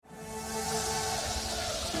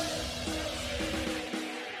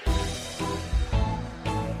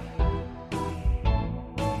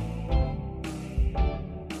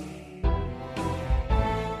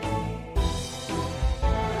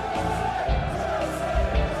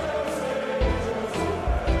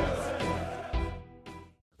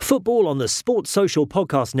Football on the Sports Social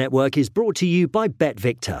Podcast Network is brought to you by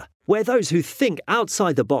BetVictor, where those who think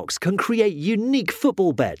outside the box can create unique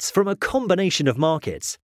football bets from a combination of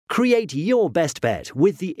markets. Create your best bet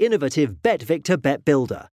with the innovative BetVictor Bet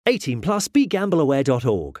Builder. 18 plus,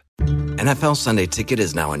 BeGambleAware.org. NFL Sunday Ticket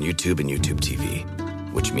is now on YouTube and YouTube TV,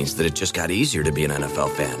 which means that it just got easier to be an NFL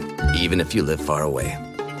fan, even if you live far away.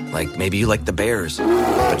 Like maybe you like the Bears,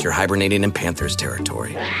 but you're hibernating in Panthers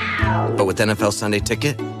territory. But with NFL Sunday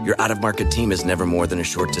Ticket, your out-of-market team is never more than a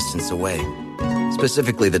short distance away.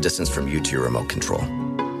 Specifically, the distance from you to your remote control.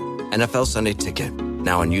 NFL Sunday Ticket,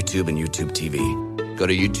 now on YouTube and YouTube TV. Go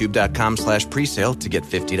to youtube.com/presale to get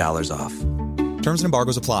 $50 off. Terms and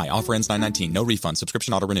embargoes apply. Offer ends 9/19. No refund.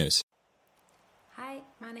 Subscription auto renews. Hi,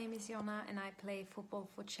 my name is Jonna and I play football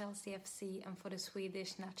for Chelsea FC and for the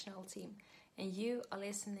Swedish national team. And you are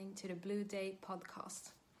listening to the Blue Day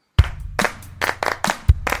podcast.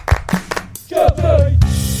 Chelsea!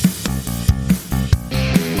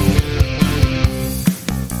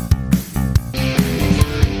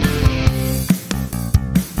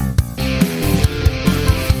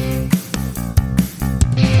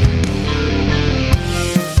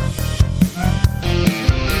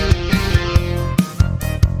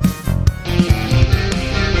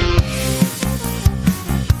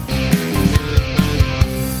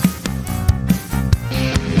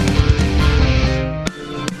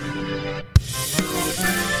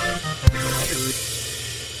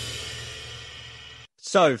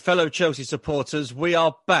 So, fellow Chelsea supporters, we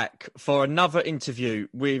are back for another interview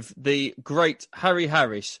with the great Harry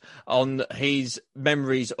Harris on his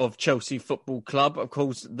memories of Chelsea Football Club. Of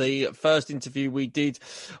course, the first interview we did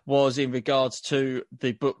was in regards to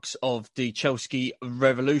the books of the Chelsea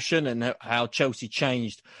Revolution and how Chelsea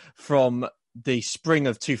changed from the spring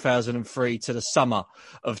of 2003 to the summer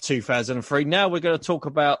of 2003. Now we're going to talk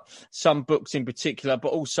about some books in particular, but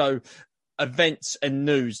also events and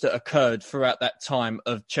news that occurred throughout that time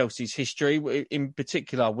of Chelsea's history. In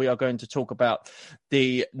particular, we are going to talk about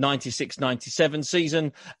the 96-97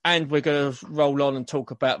 season, and we're going to roll on and talk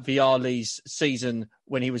about Vialli's season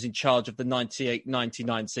when he was in charge of the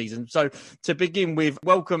 98-99 season. So to begin with,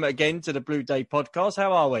 welcome again to the Blue Day podcast.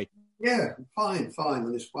 How are we? Yeah, fine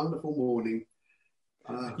on this wonderful morning.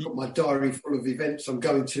 I've got my diary full of events I'm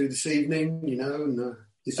going to this evening, and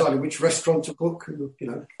deciding which restaurant to book,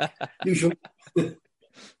 usual.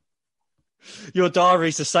 Your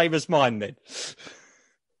diary's the same as mine, then.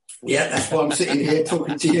 Yeah, that's why I'm sitting here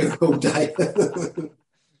talking to you all day.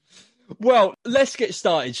 Well, let's get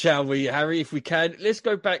started, shall we, Harry, if we can. Let's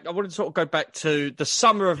go back. I want to sort of go back to the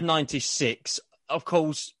summer of 96. Of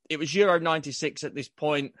course, it was Euro 96 at this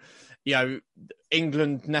point.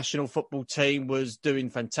 England national football team was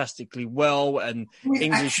doing fantastically well, and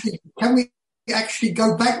Can we actually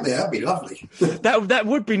go back there? That'd be lovely. That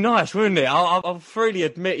would be nice, wouldn't it? I'll freely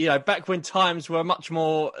admit, back when times were much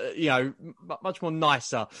more, much more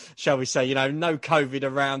nicer, shall we say? No COVID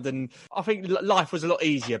around, and I think life was a lot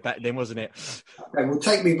easier back then, wasn't it? Okay, well,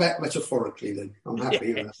 take me back metaphorically then. I'm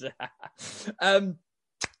happy with that.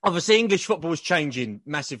 Obviously, English football was changing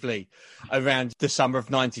massively around the summer of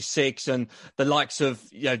 96, and the likes of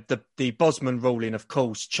the Bosman ruling, of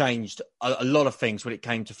course, changed a lot of things when it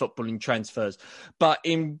came to footballing transfers. But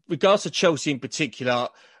in regards to Chelsea in particular,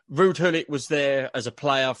 Ruud Gullit was there as a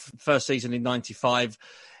player, first season in 95.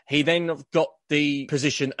 He then got the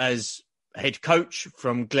position as head coach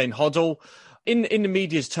from Glenn Hoddle. In the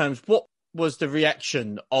media's terms, what was the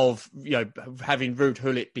reaction of having Ruud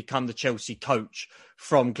Gullit become the Chelsea coach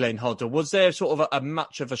from Glenn Hoddle? Was there sort of a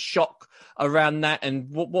much of a shock around that? And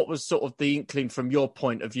what was sort of the inkling from your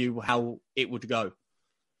point of view how it would go?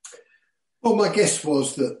 Well, my guess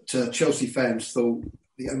was that Chelsea fans thought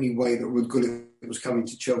the only way that Ruud Gullit was coming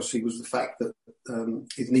to Chelsea was the fact that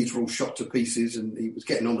his knees were all shot to pieces and he was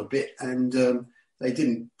getting on a bit, and they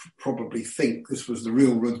didn't probably think this was the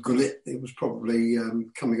real Ruud Gullit. It was probably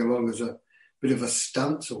coming along as a bit of a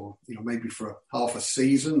stunt, or maybe for half a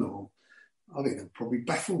season, or I think they're probably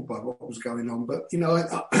baffled by what was going on. But in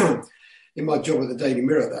my job at the Daily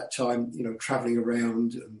Mirror at that time, travelling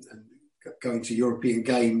around and going to European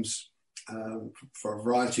games for a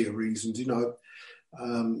variety of reasons, I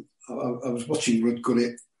was watching Ruud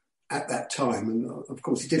Gullit at that time, and of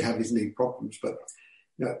course he did have his knee problems, but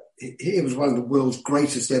he was one of the world's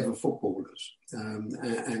greatest ever footballers,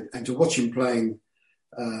 and to watch him playing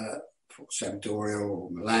for Sampdoria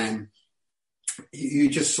or Milan, you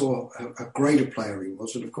just saw a greater player he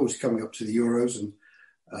was. And of course, coming up to the Euros and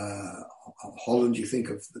Holland, you think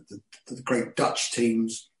of the great Dutch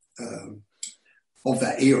teams of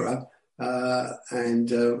that era.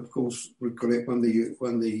 And of course, Ruud Gullit won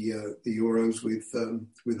the Euros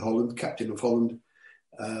with Holland, captain of Holland.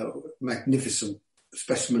 Magnificent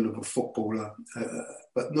specimen of a footballer,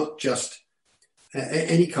 but not just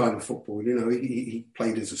any kind of football. You know, he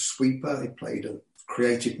played as a sweeper. He played a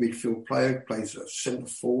creative midfield player. He plays a centre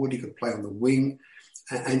forward. He could play on the wing,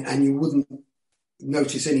 and you wouldn't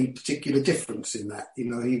notice any particular difference in that.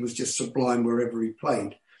 You know, he was just sublime wherever he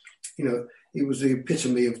played. You know, he was the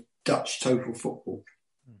epitome of Dutch total football.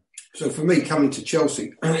 So for me, coming to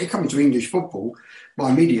Chelsea, coming to English football,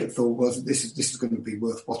 my immediate thought was this is going to be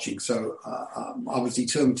worth watching. So I was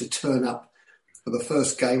determined to turn up for the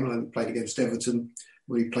first game. I played against Everton,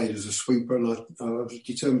 where he played as a sweeper, and I was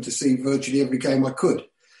determined to see virtually every game I could.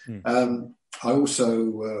 I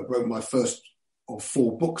also wrote my first of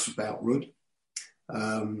 4 books about Ruud,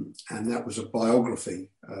 and that was a biography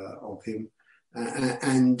of him.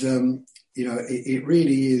 You know, it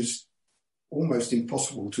really is almost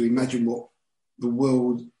impossible to imagine what the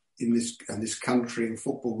world in this country and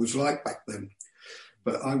football was like back then.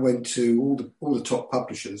 But I went to all the top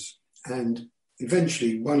publishers, and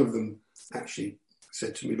eventually one of them actually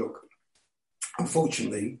said to me, "Look,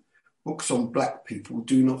 unfortunately, books on black people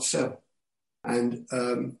do not sell." And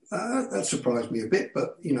that surprised me a bit,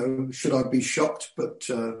 but, you know, should I be shocked? But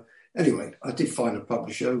anyway, I did find a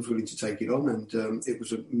publisher who was willing to take it on, and it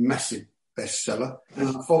was a massive bestseller. And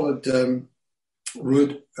I followed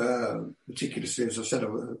Ruud meticulously, as I said I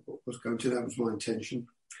was going to. That was my intention.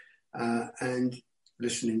 And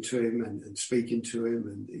listening to him and speaking to him,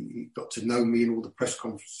 and he got to know me in all the press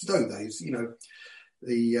conferences. Those days, you know,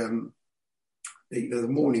 the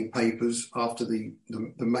morning papers after the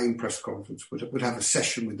main press conference would have a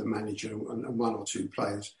session with the manager and 1 or 2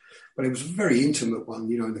 players, but it was a very intimate one,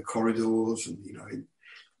 you know, in the corridors, and, you know,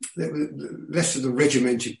 less of the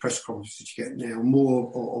regimented press conferences you get now,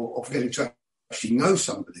 more of getting to actually know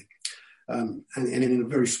somebody, and in a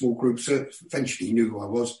very small group. So eventually he knew who I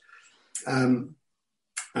was, and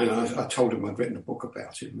I told him I'd written a book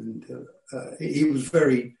about him, and he was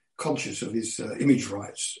very conscious of his image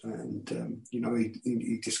rights, and you know,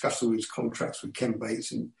 he discussed all his contracts with Ken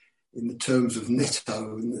Bates in the terms of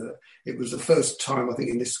Netto, and it was the first time, I think,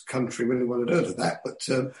 in this country when anyone had heard of that, but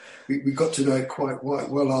we got to know it quite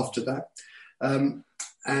well after that.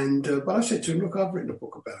 But I said to him, "Look, I've written a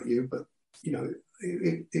book about you, but, you know,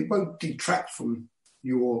 it won't detract from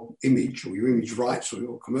your image or your image rights or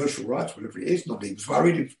your commercial rights, whatever it is." Not that he was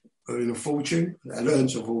worried. He was earning a fortune, and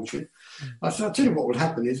earns a fortune. I said, "I'll tell you what will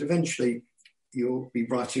happen is eventually you'll be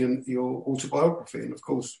writing your autobiography." And of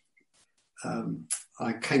course,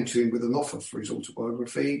 I came to him with an offer for his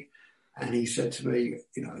autobiography, and he said to me,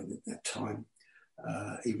 you know, at that time,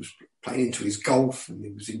 he was playing into his golf, and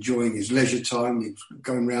he was enjoying his leisure time. He was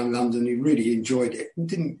going around London. He really enjoyed it and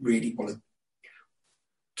didn't really want to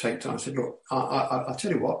take time. I said, "Look, I'll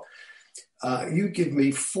tell you what, you give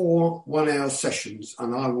me 4 one-hour sessions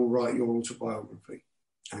and I will write your autobiography."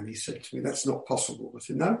 And he said to me, "That's not possible." I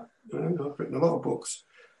said, no, I've written a lot of books.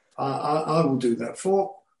 I will do that.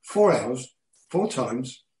 4 hours, 4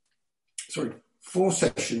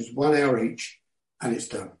 sessions, 1 hour each, and it's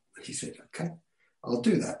done. He said, "Okay, I'll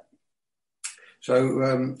do that."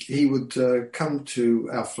 So he would come to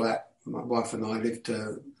our flat. My wife and I lived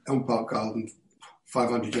Elm Park Garden,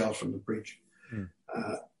 500 yards from the bridge.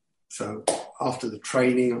 So after the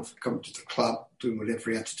training, I'd come to the club, doing whatever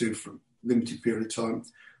he had to do for a limited period of time.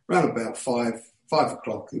 Around about 5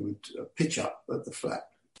 o'clock, he would pitch up at the flat.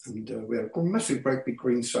 And we had a massive, great big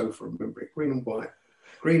green sofa, remember it, green and white,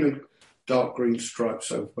 green and dark green striped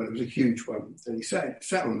sofa, but it was a huge one. And he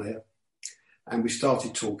sat on there, and we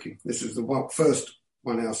started talking. This was the first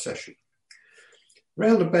 1 hour session.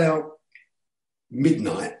 Round about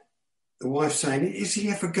midnight, the wife saying, "Is he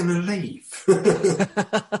ever going to leave?"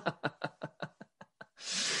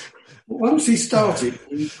 Once he started,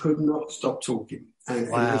 he could not stop talking, and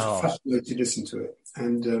it was fascinating to listen to it.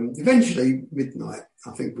 And eventually, midnight,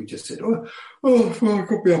 I think we just said, well, I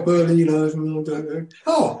could be up early, you know.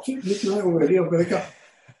 Oh, it's midnight already, I've got to go.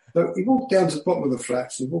 So he walked down to the bottom of the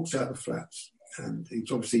flats, and he walks out of the flats, and he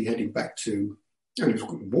was obviously heading back to, and he was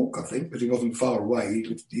going to walk, I think, but he wasn't far away.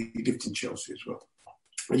 He lived in Chelsea as well.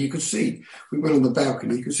 And you could see, we went on the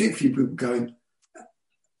balcony, you could see a few people going,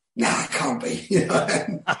 "Nah, it can't be." You know?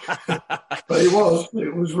 But it was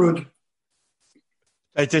Ruud.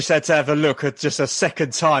 They just had to have a look at just a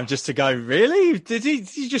second time just to go, "Really? Did he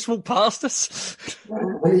just walk past us?"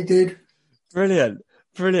 Yeah, he did. Brilliant.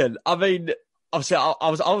 I mean, obviously, I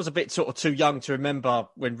was a bit sort of too young to remember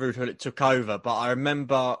when Ruud Gullit took over, but I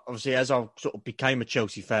remember, obviously, as I sort of became a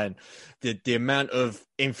Chelsea fan, the amount of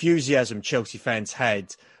enthusiasm Chelsea fans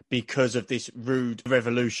had because of this rude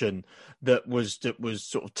revolution that was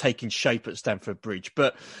sort of taking shape at Stamford Bridge.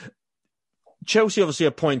 But Chelsea obviously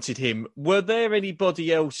appointed him. Were there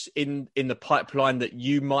anybody else in the pipeline that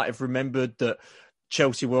you might have remembered that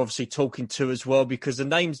Chelsea were obviously talking to as well? Because the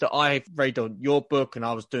names that I read on your book, and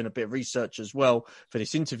I was doing a bit of research as well for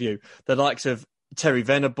this interview, the likes of Terry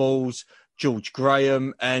Venables, George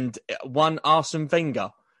Graham, and one Arsene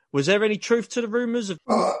Wenger. Was there any truth to the rumours?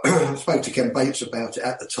 Well, I spoke to Ken Bates about it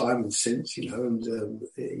at the time and since, and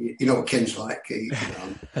you know what Ken's like.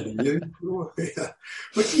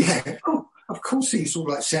 But yeah, of course he sort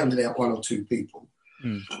of like sounded out one or two people.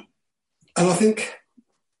 And I think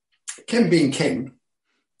Ken being Ken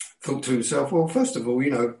thought to himself, well, first of all,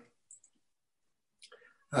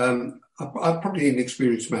 I'm probably an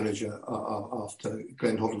experienced manager after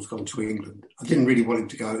Glenn Hoddle's gone to England. I didn't really want him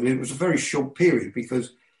to go, and it was a very short period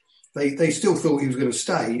because they still thought he was going to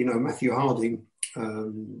stay. Matthew Harding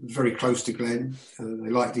was very close to Glenn. They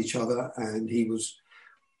liked each other, and he was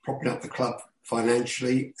propping up the club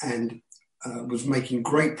financially and was making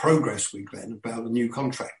great progress with Glenn about a new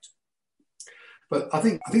contract. But I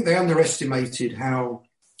think they underestimated how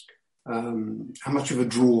much of a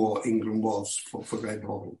draw England was for Glenn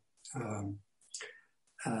Hoddle.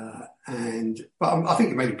 But I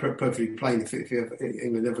think it made it perfectly plain if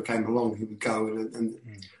England ever came along, he would go.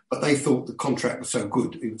 But they thought the contract was so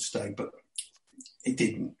good he would stay, but it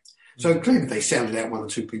didn't. So clearly they sounded out one or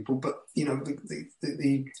two people. But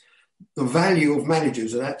the value of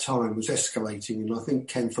managers at that time was escalating, and I think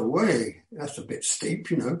Ken thought, "Well, that's a bit steep,"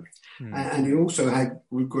 And he also had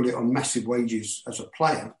Gullit on massive wages as a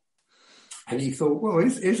player, and he thought, "Well,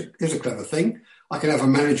 here's a clever thing. I can have a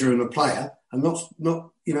manager and a player, and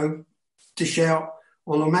not dish out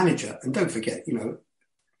on a manager." And don't forget,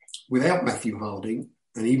 without Matthew Harding,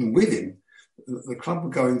 and even with him, the club were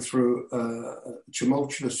going through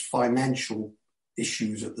tumultuous financial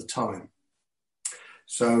issues at the time.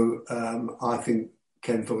 So I think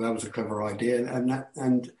Ken thought that was a clever idea,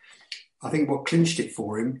 and I think what clinched it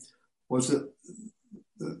for him was that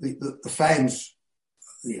the fans.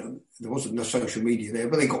 There wasn't no social media there,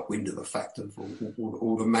 but they got wind of the fact of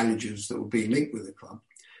all the managers that were being linked with the club.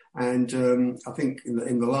 And I think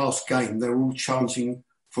in the last game, they were all chanting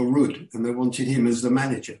for Ruud, and they wanted him as the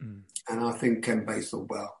manager. And I think Ken Bates thought,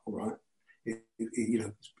 well, all right,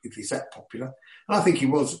 if he's that popular. And I think he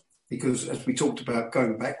was, because as we talked about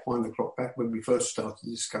going back, wind the clock back when we first started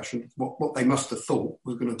the discussion, what they must have thought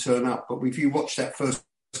was going to turn up. But if you watch that first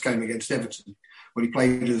game against Everton, when he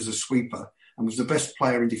played as a sweeper, and was the best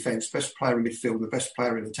player in defence, best player in midfield, the best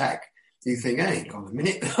player in attack, you think, hey, hang on a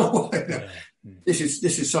minute. This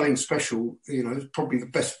is something special. It's probably the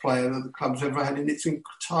best player that the club's ever had in its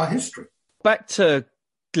entire history. Back to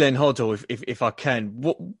Glenn Hoddle, if I can.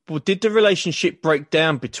 What did the relationship break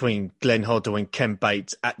down between Glenn Hoddle and Ken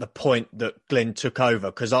Bates at the point that Glenn took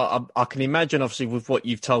over? Because I can imagine, obviously, with what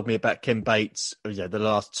you've told me about Ken Bates, the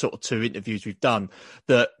last sort of two interviews we've done,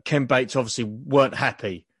 that Ken Bates obviously weren't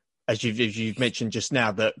happy, as you've mentioned just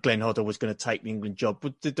now, that Glenn Hoddle was going to take the England job.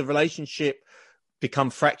 Did the relationship become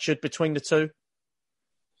fractured between the two?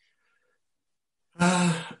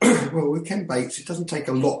 Well, with Ken Bates, it doesn't take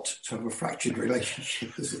a lot to have a fractured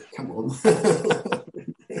relationship, does it? Come on.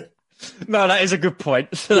 No, that is a good point.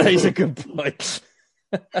 That is a good point.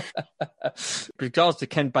 With regards to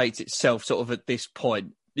Ken Bates itself, sort of at this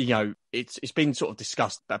point, it's been sort of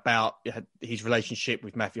discussed about his relationship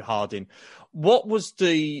with Matthew Harding. What was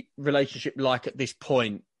the relationship like at this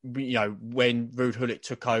point, when Ruud Gullit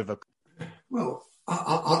took over? Well,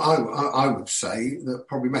 I would say that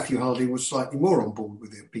probably Matthew Harding was slightly more on board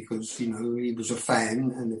with it because, he was a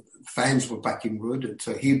fan and fans were backing Ruud, and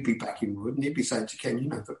so he'd be backing Ruud and he'd be saying to Ken,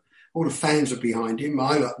 that all the were behind him.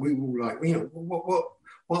 We were like,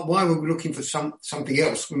 why were we looking for something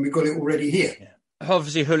else when we got it already here? Yeah.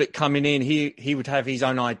 Obviously, Gullit coming in, he would have his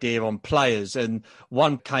own idea on players, and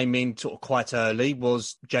one came in sort of quite early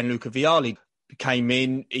was Gianluca Vialli. Came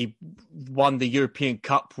in, he won the European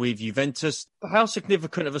Cup with Juventus. How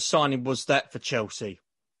significant of a signing was that for Chelsea?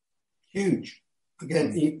 Huge.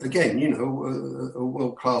 Again, a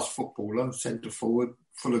world-class footballer, centre forward,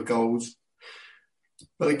 full of goals.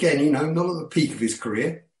 But again, not at the peak of his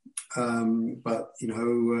career, but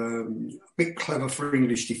a bit clever for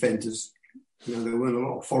English defenders. There weren't a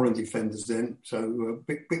lot of foreign defenders then, so a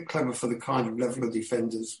bit clever for the kind of level of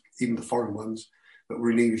defenders, even the foreign ones, that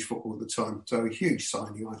were in English football at the time. So a huge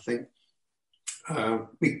signing, I think.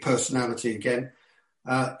 Big personality again.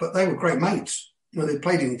 But they were great mates. They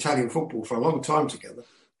played in Italian football for a long time together.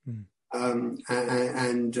 They,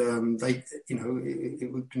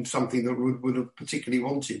 it would have been something that would have particularly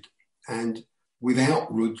wanted. And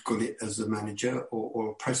without Ruud Gullit as the manager or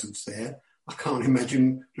a presence there, I can't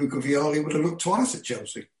imagine Luca Vialli would have looked twice at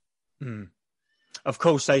Chelsea. Of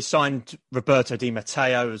course, they signed Roberto Di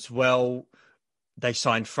Matteo as well. They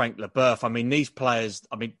signed Frank Leboeuf. I mean, these players,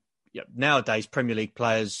 nowadays Premier League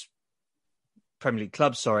clubs,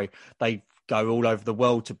 they go all over the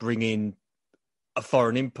world to bring in a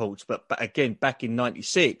foreign imports. But again, back in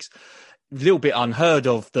 96, a little bit unheard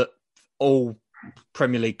of that all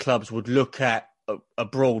Premier League clubs would look at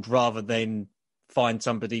abroad rather than find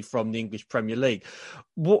somebody from the English Premier League.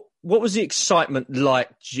 What was the excitement like,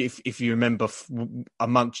 if you remember,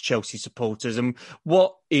 amongst Chelsea supporters, and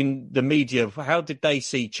what in the media, how did they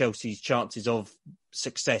see Chelsea's chances of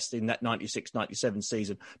success in that 96-97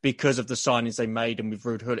 season because of the signings they made and with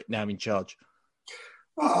Ruud Gullit now in charge?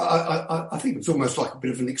 Well, I think it's almost like a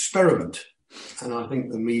bit of an experiment, and I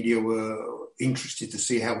think the media were interested to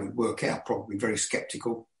see how it would work out, probably very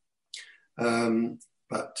sceptical.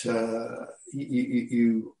 But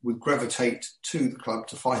you would gravitate to the club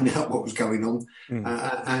to find out what was going on.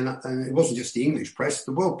 And it wasn't just the English press,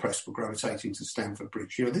 the world press were gravitating to Stamford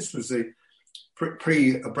Bridge. This was the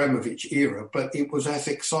pre-Abramovich era, but it was as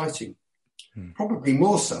exciting. Probably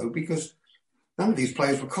more so because none of these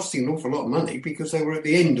players were costing an awful lot of money because they were at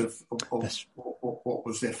the end of what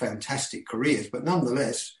was their fantastic careers, but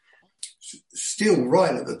nonetheless, still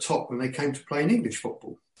right at the top when they came to playing English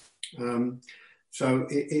football. So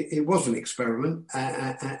it was an experiment,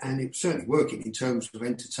 and it was certainly working in terms of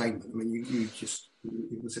entertainment. I mean,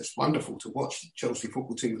 it was just wonderful to watch the Chelsea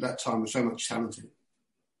football team at that time with so much talent in it.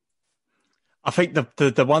 I think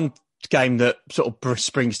the one game that sort of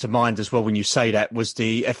springs to mind as well when you say that was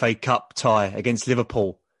the FA Cup tie against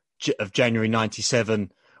Liverpool of January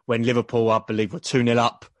 97, when Liverpool, I believe, were 2-0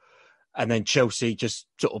 up, and then Chelsea just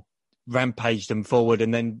sort of rampaged them forward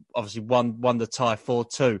and then obviously won the tie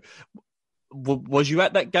 4-2. Was you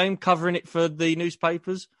at that game covering it for the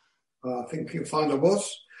newspapers? I think you'll find I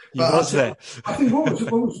was. You was there. I think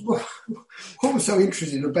what was so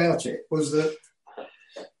interesting about it was that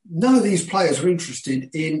none of these players were interested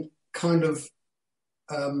in kind of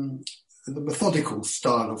the methodical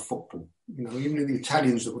style of football. Even the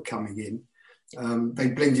Italians that were coming in, they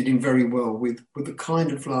blended in very well with the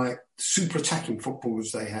kind of like super attacking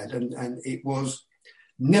footballers they had, and it was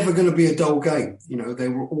never going to be a dull game. They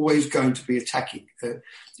were always going to be attacking.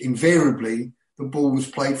 Invariably, the ball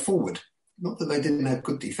was played forward. Not that they didn't have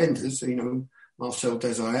good defenders. Marcel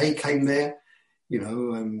Desailly came there. They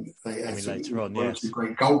had some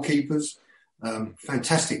great goalkeepers,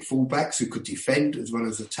 fantastic fullbacks who could defend as well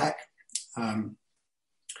as attack.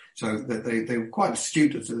 So they were quite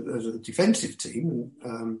astute as a defensive team,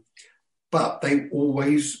 but they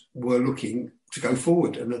always were looking to go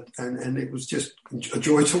forward, and it was just a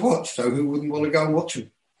joy to watch. So who wouldn't want to go and watch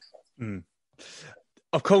them?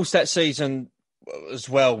 Of course, that season as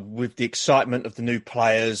well, with the excitement of the new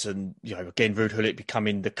players and, again, Ruud Gullit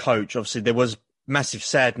becoming the coach, obviously there was massive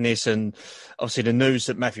sadness, and obviously the news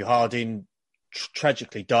that Matthew Harding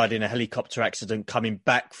tragically died in a helicopter accident coming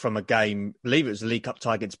back from a game. I believe it was the League Cup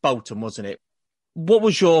tie against Bolton, wasn't it? What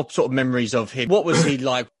was your sort of memories of him? What was he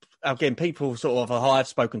like? Again, people sort of I've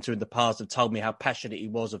spoken to in the past have told me how passionate he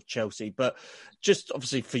was of Chelsea, but just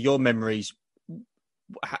obviously for your memories,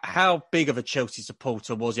 how big of a Chelsea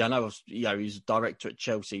supporter was he? I know he was a director at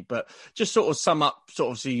Chelsea, but just sort of sum up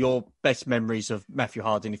your best memories of Matthew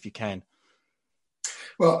Harding, if you can.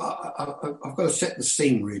 Well, I've got to set the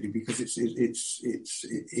scene really, because it's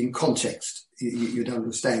in context. You'd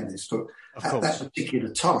understand this, but at that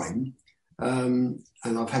particular time. And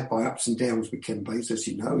I've had my ups and downs with Ken Bates, as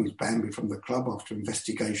you know. He's banned me from the club after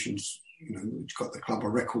investigations, which got the club a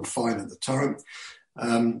record fine at the time.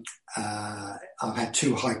 I've had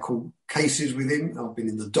 2 High Court cases with him. I've been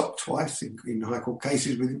in the dock twice in High Court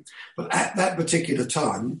cases with him. But at that particular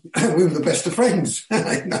time, we were the best of friends.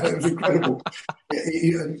 It was incredible.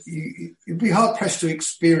 You'd be hard-pressed to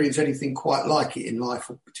experience anything quite like it in life,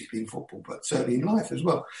 particularly in football, but certainly in life as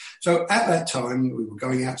well. So at that time, we were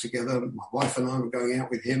going out together. My wife and I were going out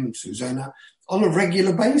with him and Susanna on a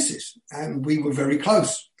regular basis, and we were very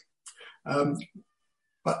close.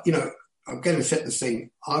 But, I'm going to set the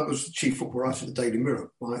scene. I was the chief football writer of the Daily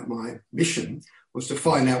Mirror. My mission was to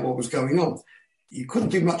find out what was going on. You couldn't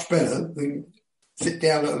do much better than sit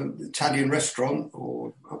down at an Italian restaurant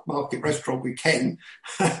or upmarket restaurant with Ken,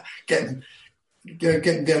 getting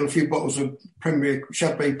down a few bottles of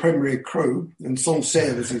Chablis Premier Cru, and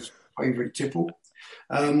Sancerre was his favourite tipple,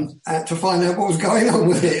 to find out what was going on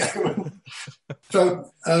with it.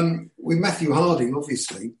 So with Matthew Harding,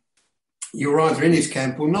 obviously, you were either in his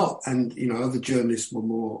camp or not. And, other journalists were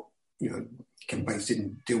more, Ken Bates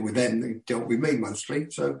didn't deal with them; they dealt with me mostly.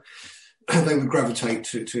 So they would gravitate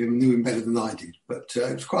to him, knew him better than I did. But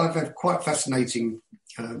I've had quite fascinating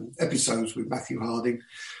episodes with Matthew Harding,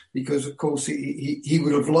 because of course he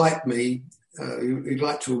would have liked me. He'd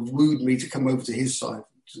like to have wooed me to come over to his side,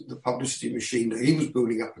 to the publicity machine that he was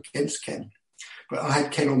building up against Ken. But I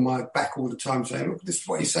had Ken on my back all the time saying, look, this is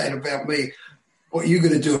what he's saying about me. What are you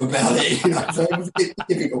going to do about it? You know, so it was a bit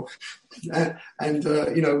difficult.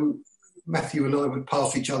 Matthew and I would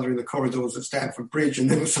pass each other in the corridors at Stamford Bridge, and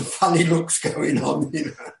there were some funny looks going on,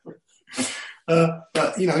 you know.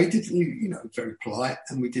 But, you know, he did, very polite,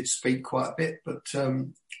 and we did speak quite a bit. But,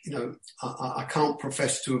 I can't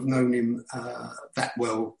profess to have known him that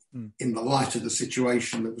well in the light of the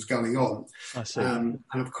situation that was going on. I see. And,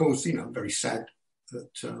 of course, you know, I'm very sad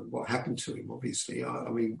that what happened to him, obviously. I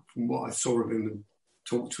mean, from what I saw of him and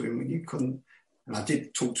talked to him, you couldn't, and I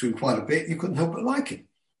did talk to him quite a bit, you couldn't help but like him.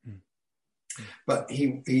 But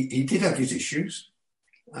he did have his issues,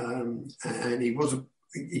 and he was a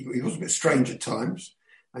bit strange at times,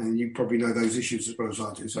 and you probably know those issues as well as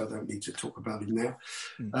I do, so I don't need to talk about him now.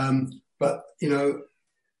 But you know,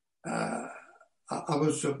 I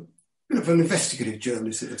was a bit of an investigative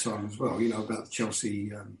journalist at the time as well. You know, about the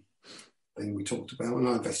Chelsea thing we talked about, and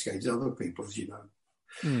I investigated other people, as you know.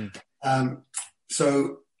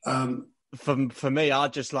 For me, I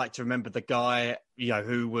just like to remember the guy, you know,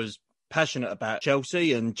 who was passionate about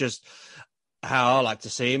Chelsea, and just how I like to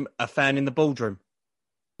see him, a fan in the boardroom.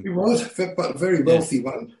 He was, but a very wealthy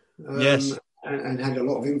one. Yes. And had a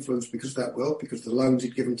lot of influence because of that wealth, because of the loans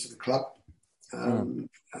he'd given to the club, and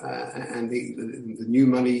the new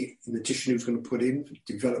money in addition he was going to put in for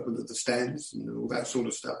development of the stands and all that sort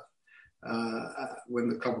of stuff. When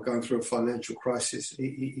the club were going through a financial crisis,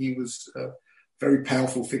 he was a very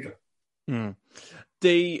powerful figure.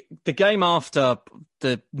 The game after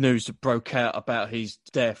the news that broke out about his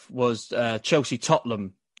death was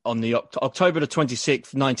Chelsea-Tottenham on the October the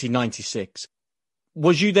 26th, 1996.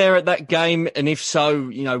 Was you there at that game? And if so,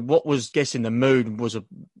 you know, what was, guessing the mood was a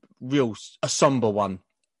somber one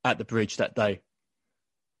at the Bridge that day?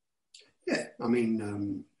 Yeah, I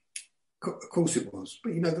mean, of course it was.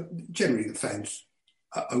 But, you know, generally the fans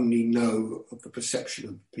only know of the perception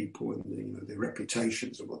of people and, you know, their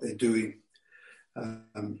reputations and what they're doing.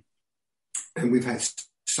 And we've had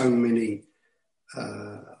so many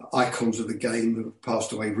icons of the game who have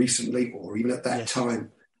passed away recently, or even at that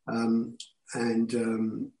time.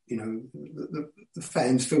 You know, the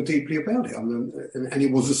fans feel deeply about it. I mean, and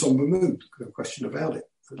it was a somber mood, no question about it.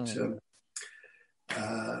 But,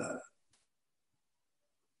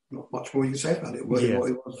 not much more you can say about it. It was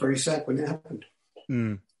very sad when it happened.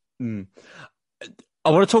 I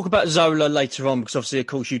want to talk about Zola later on, because obviously, of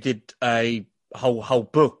course, you did a whole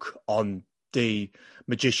book on the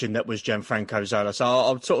magician that was Gianfranco Zola. So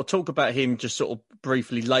I'll sort of talk about him just sort of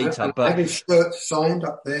briefly later. But I have his shirt signed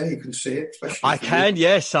up there. You can see it. I can,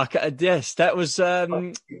 yes. Yes, that was... He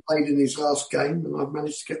played in his last game, and I've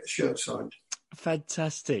managed to get the shirt signed.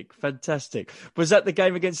 Fantastic. Was that the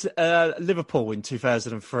game against Liverpool in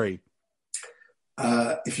 2003?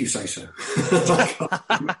 If you say so.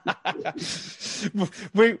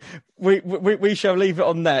 we shall leave it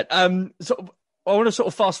on that. I want to sort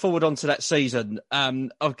of fast forward onto that season.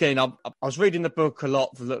 Again, I was reading the book a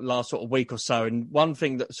lot for the last sort of week or so, and one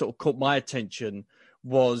thing that sort of caught my attention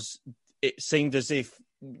was it seemed as if,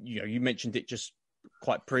 you know, you mentioned it just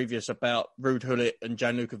quite previous about Ruud Gullit and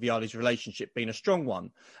Gianluca Vialli's relationship being a strong one,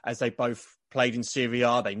 as they both played in Serie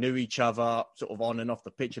A. They knew each other sort of on and off the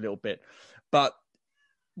pitch a little bit. But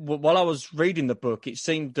while I was reading the book, it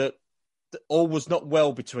seemed that all was not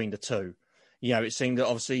well between the two. You know, it seemed that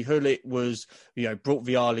obviously Gullit was, you know, brought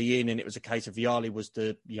Vialli in, and it was a case of Vialli was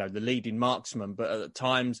the leading marksman. But at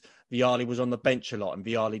times, Vialli was on the bench a lot, and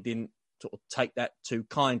Vialli didn't sort of take that too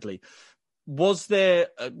kindly. Was there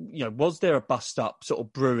a bust up sort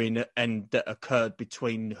of brewing and that occurred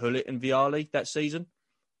between Gullit and Vialli that season?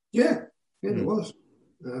 Yeah, there was.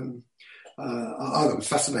 I thought it was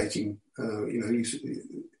fascinating.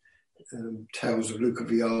 Tales of Luca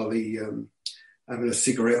Vialli having a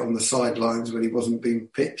cigarette on the sidelines when he wasn't being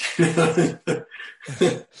picked, or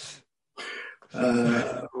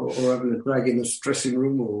having a drag in the dressing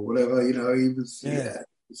room or whatever. You know, he was.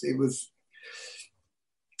 It was.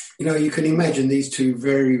 You know, you can imagine these two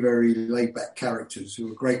very, very laid-back characters who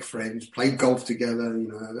were great friends, played golf together, you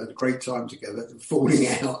know, had a great time together, falling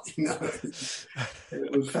out, you know.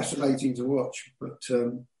 It was fascinating to watch, but,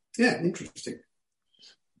 interesting.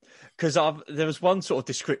 Because there was one sort of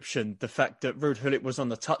description, the fact that Ruud Gullit was on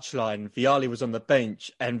the touchline, Vialli was on the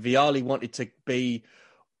bench, and Vialli wanted to be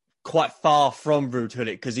quite far from Ruud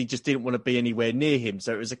Gullit because he just didn't want to be anywhere near him.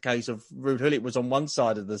 So it was a case of Ruud Gullit was on one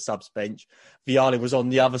side of the subs bench, Vialli was on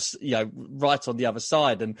the other, right on the other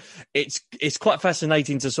side. And it's quite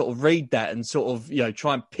fascinating to sort of read that and sort of,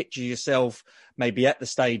 try and picture yourself maybe at the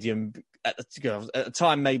stadium at the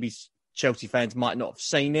time. Maybe Chelsea fans might not have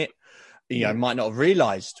seen it, might not have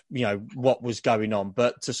realised, what was going on.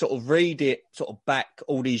 But to sort of read it sort of back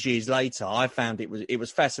all these years later, I found it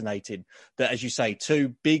was fascinating that, as you say,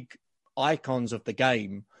 two big icons of the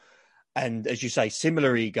game and, as you say,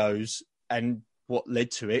 similar egos, and what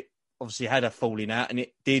led to it obviously had a falling out, and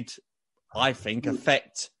it did, I think,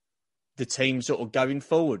 affect the team sort of going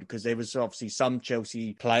forward, because there was obviously some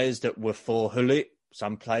Chelsea players that were for Gullit,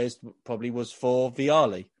 some players probably was for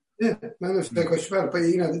Vialli. Yeah, no, there's no question about it. But,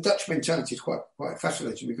 the Dutch mentality is quite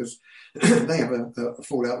fascinating, because they have a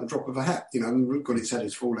fallout at the drop of a hat. Ruud Gullit's had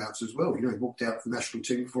his fallouts as well. He walked out of the national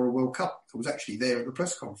team for a World Cup. I was actually there at the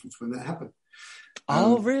press conference when that happened.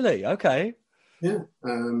 Oh, really? Okay. Yeah.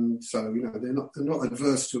 So, they're not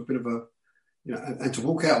adverse to a bit of a, and to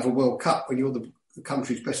walk out of a World Cup when you're the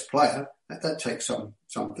country's best player, that takes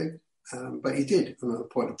something. But he did, on a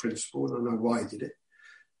point of principle, and I know why he did it.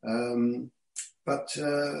 But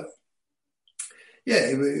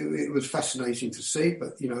it was fascinating to see.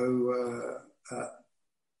 But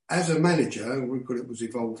as a manager, Ruud Gullit was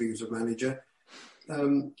evolving as a manager.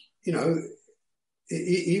 He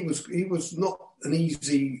was not an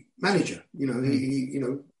easy manager.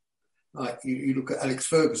 Like you look at Alex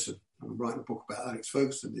Ferguson. I'm writing a book about Alex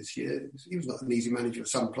Ferguson this year. He was not an easy manager of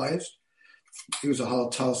some players. He was a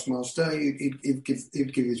hard taskmaster. He'd give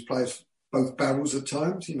his players both barrels at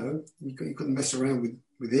times. You couldn't mess around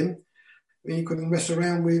with him. I mean, you couldn't mess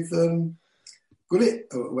around with Gullit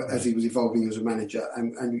as he was evolving as a manager.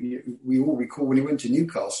 And we all recall when he went to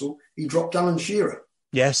Newcastle, he dropped Alan Shearer.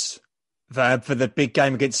 Yes, for the big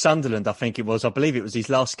game against Sunderland, I think it was. I believe it was his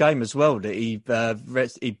last game as well, that he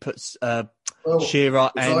puts Shearer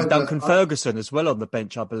and Duncan Ferguson as well on the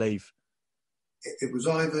bench, I believe. It was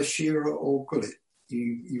either Shearer or Gullit.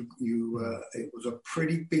 It was a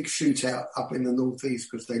pretty big shootout up in the northeast,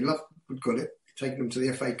 because they loved Gullit, taking them to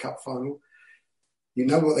the FA Cup final. You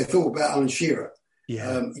know what they thought about Alan Shearer.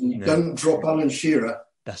 Yeah, don't drop Alan Shearer.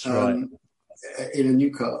 That's right. In a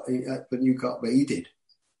Newcastle, but he did.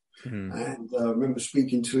 Mm. And I remember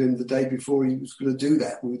speaking to him the day before he was going to do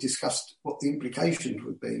that. We discussed what the implications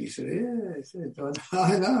would be. He said,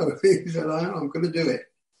 I know. He said, I know, I'm going to do it.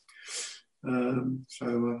 I kind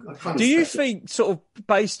of. Do you think, sort of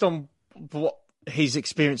based on what his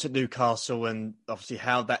experience at Newcastle, and obviously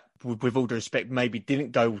how that, with all due respect, maybe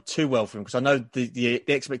didn't go too well for him? Because I know the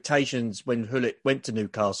expectations when Gullit went to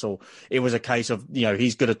Newcastle, it was a case of,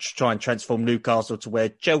 he's going to try and transform Newcastle to where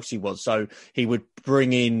Chelsea was. So he would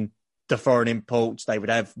bring in the foreign imports. They would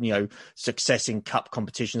have, success in cup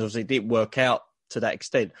competitions. Obviously, it didn't work out to that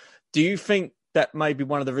extent. Do you think that may be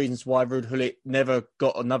one of the reasons why Ruud Gullit never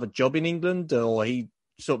got another job in England, or he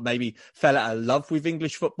sort of maybe fell out of love with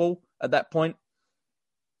English football at that point?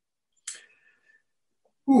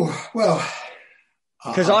 Ooh, well,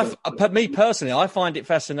 because me personally, I find it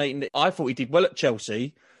fascinating that I thought he did well at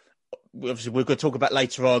Chelsea. Obviously, we're going to talk about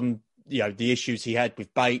later on, the issues he had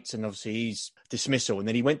with Bates and obviously his dismissal. And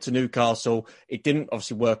then he went to Newcastle. It didn't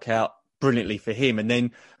obviously work out brilliantly for him. And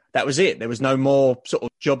then that was it. There was no more sort of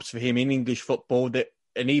jobs for him in English football.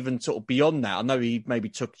 And even sort of beyond that, I know he maybe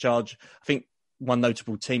took charge. I think one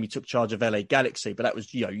notable team, he took charge of LA Galaxy, but that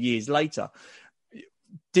was, years later.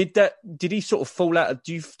 Did he sort of fall out?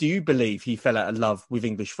 Do you believe he fell out of love with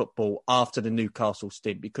English football after the Newcastle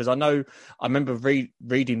stint? Because I remember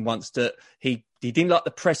reading once that he didn't like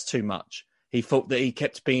the press too much. He thought that he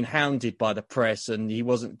kept being hounded by the press, and he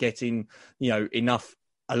wasn't getting, enough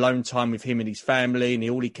alone time with him and his family, and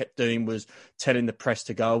all he kept doing was telling the press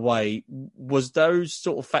to go away. Was those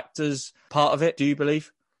sort of factors part of it, do you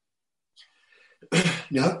believe?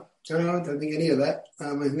 No, I don't think any of that.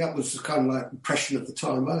 I think that was kind of like impression at the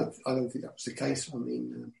time. I don't think that was the case. I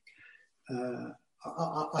mean,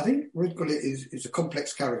 I think Ruud Gullit is a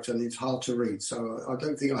complex character and it's hard to read. So I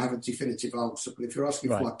don't think I have a definitive answer. But if you're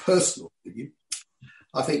asking for my personal opinion,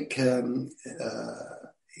 I think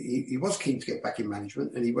he was keen to get back in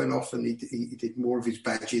management, and he went off and he did more of his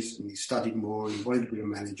badges, and he studied more, and he wanted to be a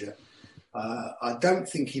manager. I don't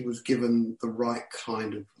think he was given the right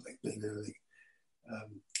kind of,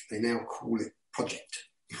 they now call it project.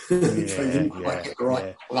 So he didn't quite get the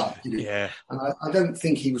right club. And I don't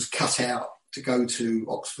think he was cut out to go to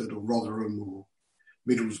Oxford or Rotherham or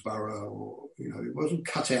Middlesbrough, or he wasn't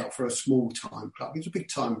cut out for a small time club. He was a big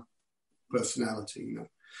time personality,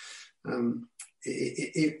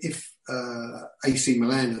 if AC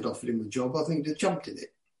Milan had offered him the job, I think he'd have jumped at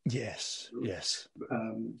it. Yes.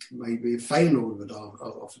 Maybe if Feyenoord had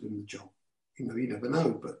offered him the job. You never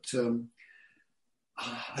know. But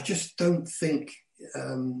I just don't think,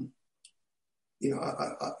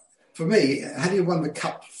 for me, had he won the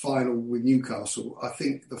cup final with Newcastle, I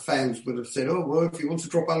think the fans would have said, oh, well, if he wants to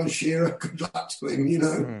drop Alan Shearer, good luck to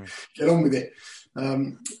him, get on with it.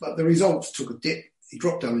 But the results took a dip. He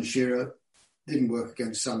dropped Alan Shearer, didn't work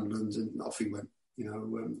against Sunderland, and off he went.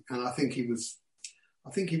 And I think he was a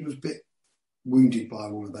bit wounded by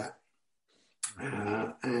all of that.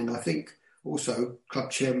 And I think also club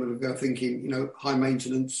chairman are thinking, high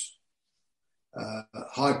maintenance,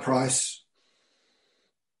 high price,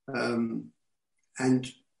 and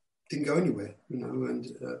didn't go anywhere. And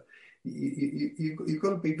you've got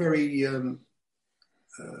to be very,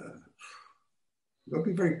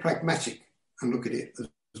 pragmatic and look at it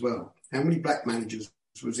as well. How many black managers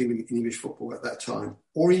was in English football at that time,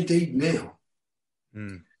 or indeed now?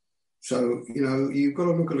 So, you've got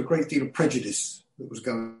to look at a great deal of prejudice that was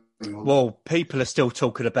going on. Well, people are still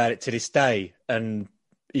talking about it to this day. And,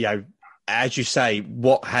 as you say,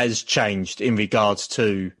 what has changed in regards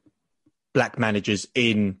to black managers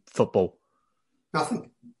in football?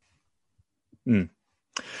 Nothing. Ruud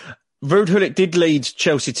Gullit did lead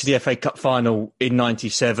Chelsea to the FA Cup final in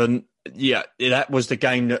 '97. Yeah, that was the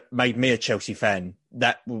game that made me a Chelsea fan.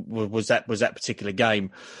 That was that particular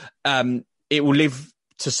game. It will live,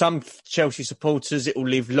 to some Chelsea supporters, it will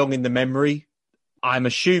live long in the memory. I'm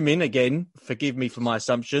assuming, again, forgive me for my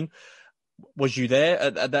assumption, was you there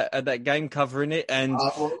at that game covering it? And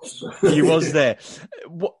you was there.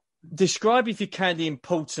 Describe, if you can, the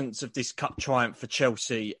importance of this cup triumph for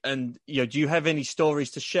Chelsea. And do you have any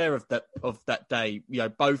stories to share of that day?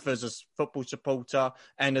 Both as a football supporter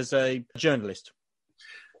and as a journalist.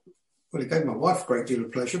 Well, it gave my wife a great deal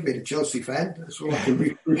of pleasure being a Chelsea fan. That's all I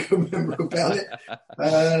can remember about it.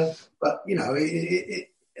 But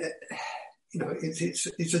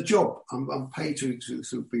it's a job. I'm paid to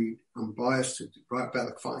be unbiased, to write about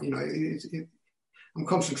the fight. I'm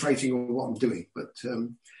concentrating on what I'm doing. But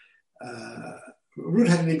Ruud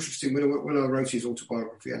had an interesting, when I wrote his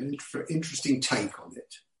autobiography, had an interesting take on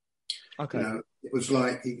it. Okay. It was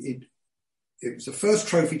like it was the first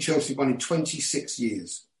trophy Chelsea won in 26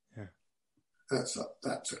 years. That's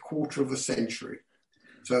a quarter of a century.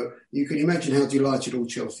 So you can imagine how delighted all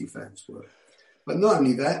Chelsea fans were. But not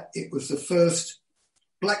only that, it was the first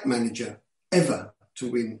black manager ever to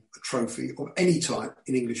win a trophy of any type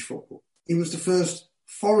in English football. He was the first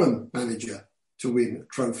foreign manager to win a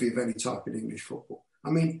trophy of any type in English football. I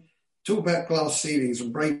mean, talk about glass ceilings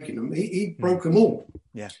and breaking them. He broke them all.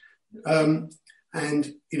 Yeah. And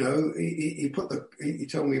he told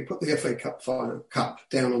me he put the FA Cup final cup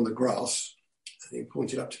down on the grass. He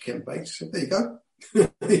pointed up to Ken Bates and said,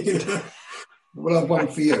 there you go. Well, I've won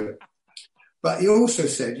for you. But he also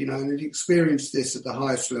said, and he experienced this at the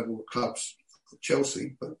highest level of clubs,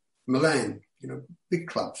 Chelsea, but Milan, big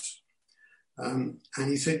clubs. And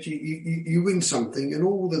he said, you win something, and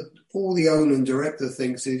all the owner and director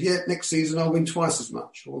thinks is, next season I'll win twice as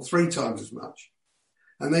much or 3 times as much.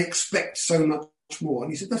 And they expect so much more.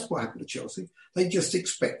 And he said, that's what happened to Chelsea. They just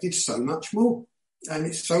expected so much more. And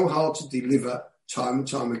it's so hard to deliver time and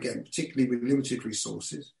time again, particularly with limited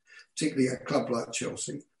resources, particularly at a club like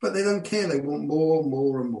Chelsea. But they don't care. They want more,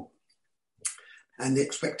 more and more. And the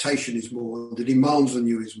expectation is more. The demands on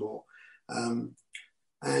you is more.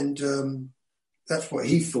 That's what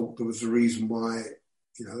he thought there was the reason why,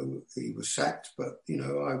 he was sacked. But,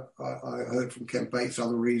 I heard from Ken Bates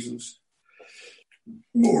other reasons.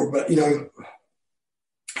 More about,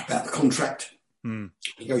 about the contract,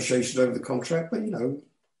 negotiations over the contract. But,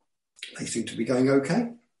 they seem to be going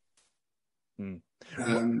okay.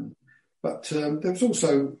 But there was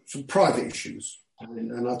also some private issues.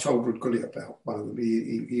 And I told Ruud Gullit about one of them.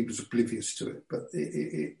 He was oblivious to it. But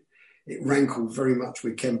it rankled very much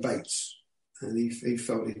with Ken Bates. And he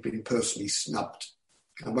felt he'd been personally snubbed.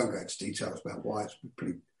 I won't go into details about why. It's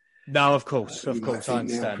pretty... No, of course. I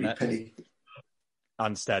understand that. Petty. I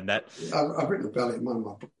understand that. I've written about it in one of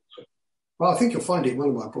my books. Well, I think you'll find it in one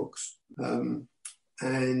of my books. And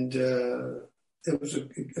there was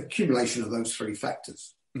an accumulation of those 3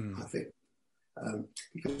 factors, I think.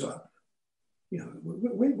 Because,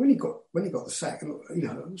 when he got the sack,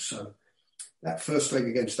 also that first leg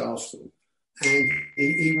against Arsenal, and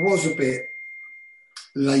he was a bit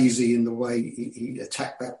lazy in the way he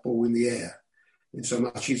attacked that ball in the air. In so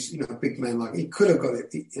much he's, a big man like he could have got it.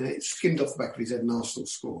 It skimmed off the back of his head and Arsenal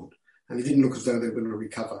scored. And it didn't look as though they were going to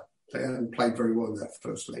recover. They hadn't played very well in that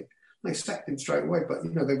first leg. They sacked him straight away, but,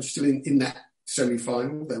 they were still in that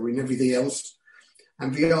semi-final. They were in everything else.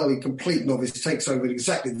 And Vialli, complete novice, takes over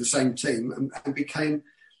exactly the same team and became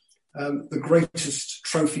the greatest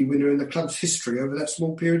trophy winner in the club's history over that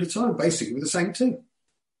small period of time, basically with the same team.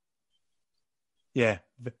 Yeah,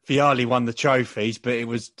 Vialli won the trophies, but it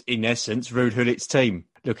was, in essence, Ruud Gullit's team.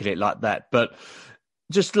 Look at it like that. But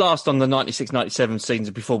just last on the 96-97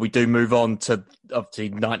 season, before we do move on to, obviously,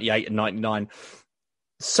 98 and 99,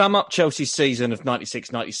 sum up Chelsea's season of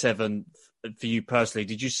 96-97 for you personally.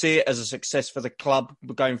 Did you see it as a success for the club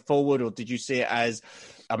going forward, or did you see it as,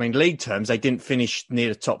 I mean, league terms, they didn't finish near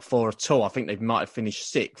the top four at all. I think they might have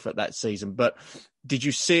finished sixth at that season. But did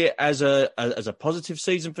you see it as a positive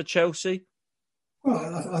season for Chelsea?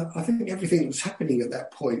 Well, I think everything that was happening at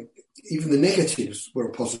that point, even the negatives were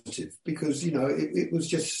a positive because, it was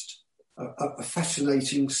just a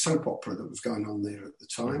fascinating soap opera that was going on there at the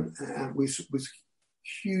time with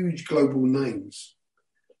huge global names.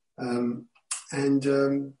 You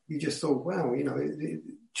just thought, wow,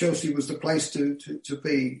 Chelsea was the place to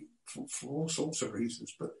be for all sorts of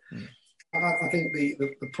reasons. But I think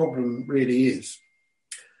the problem really is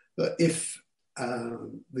that if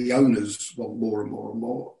the owners want more and more and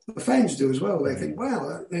more, the fans do as well. They think,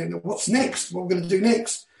 wow, what's next? What are we going to do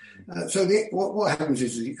next? So what happens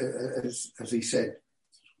is, as he said,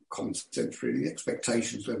 common sense really, the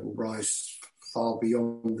expectations level rise far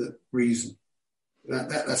beyond the reason.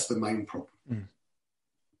 That's the main problem.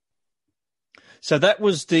 So that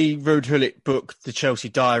was the Ruud Gullit book, The Chelsea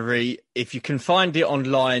Diary. If you can find it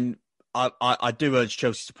online, I do urge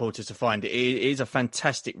Chelsea supporters to find it. It is a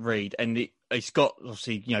fantastic read, and it's got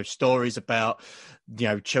obviously stories about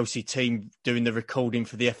Chelsea team doing the recording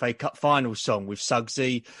for the FA Cup final song with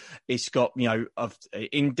Suggsy. It's got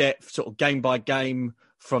in-depth sort of game by game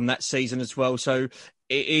from that season as well. So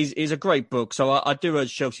it is a great book. So I do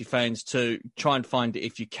urge Chelsea fans to try and find it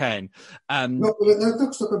if you can. That's not going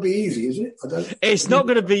to be easy, is it? It's not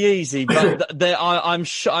going to be easy, but I'm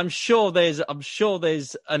sure there's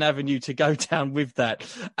an avenue to go down with that.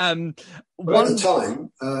 At the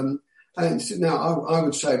time, and now I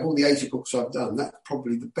would say of all the 80 books I've done, that's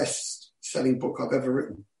probably the best-selling book I've ever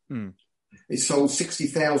written. It sold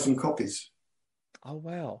 60,000 copies. Oh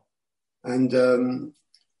wow! And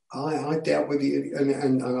I doubt whether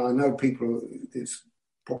and I know people, it's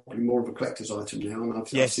probably more of a collector's item now, and I've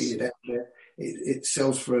seen it out there. It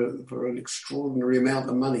sells for an extraordinary amount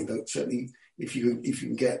of money, though. Certainly, if you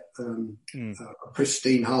can get a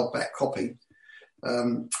pristine hardback copy.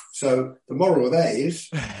 So the moral of that is,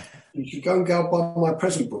 you should go and buy my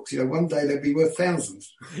present books. One day they'll be worth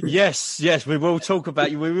thousands. Yes, we will talk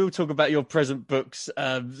about you. We will talk about your present books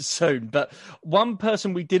soon. But one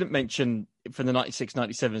person we didn't mention for the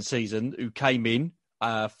 96-97 season who came in,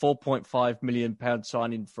 £4.5 million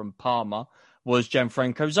signing from Parma, was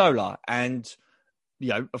Gianfranco Zola. And,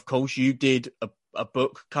 of course, you did a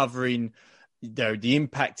book covering the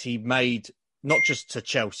impact he made, not just to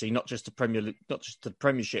Chelsea, not just to Premier League, not just to the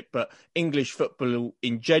Premiership, but English football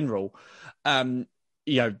in general. Again,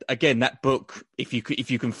 that book, if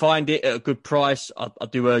you can find it at a good price, I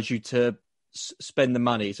do urge you to spend the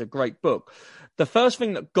money. It's a great book. The first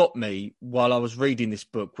thing that got me while I was reading this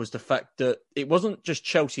book was the fact that it wasn't just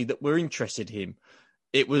Chelsea that were interested in him.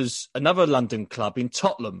 It was another London club in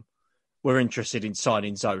Tottenham were interested in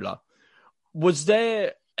signing Zola. Was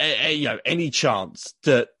there any chance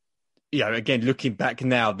that, again, looking back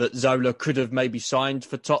now, that Zola could have maybe signed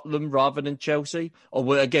for Tottenham rather than Chelsea?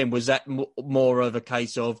 Or again, was that more of a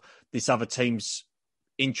case of this other team's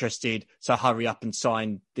interested, so hurry up and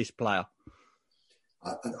sign this player?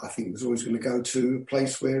 I think he was always going to go to a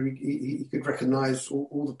place where he could recognise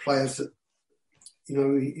all the players that,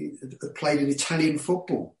 he played in Italian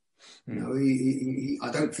football. I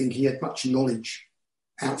don't think he had much knowledge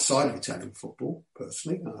outside of Italian football,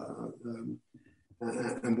 personally.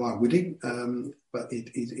 And why would he? But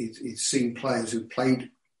he's seen players who played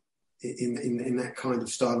in that kind of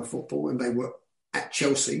style of football, and they were at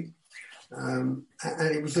Chelsea. And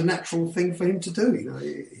it was the natural thing for him to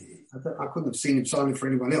do. I couldn't have seen him signing for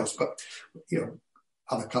anyone else, but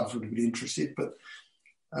other clubs would have been interested. But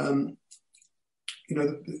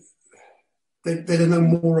they'd have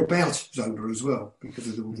known more about Zola as well because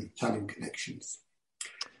of all the Italian connections.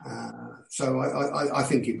 So I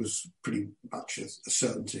think it was pretty much a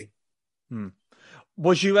certainty.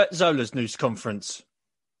 Was you at Zola's news conference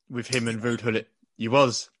with him and Ruud Gullit? You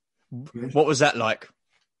was. Yes. What was that like?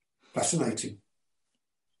 Fascinating.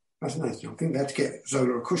 I think they had to get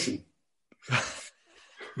Zola a cushion.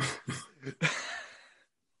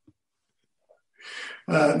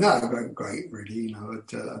 No, great, really.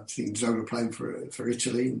 I've seen Zola playing for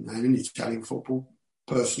Italy and in Italian football.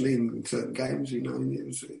 personally in certain games. You know, it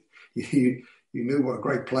was, you knew what a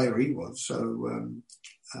great player he was. So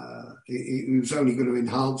he was only going to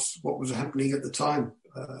enhance what was happening at the time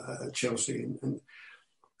at Chelsea, and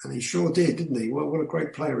he sure did, didn't he? Well, what a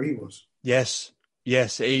great player he was. Yes.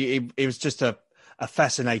 He was just a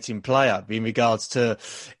fascinating player in regards to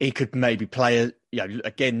he could maybe play.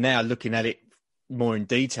 Again, now looking at it more in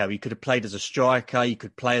detail, he could have played as a striker. He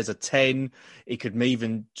could play as a 10. He could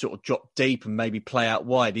even sort of drop deep and maybe play out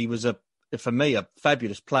wide. He was for me, a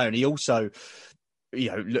fabulous player. And he also,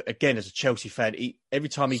 again, as a Chelsea fan, every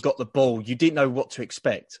time he got the ball, you didn't know what to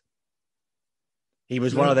expect. He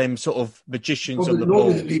was one of them sort of magicians on the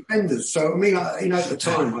ball. The defenders. So, I mean, at the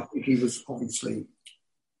time, I think he was obviously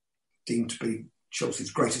deemed to be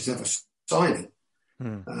Chelsea's greatest ever signing.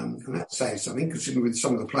 And that says something, considering with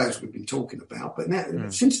some of the players we've been talking about. But now,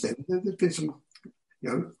 since then, there's been some,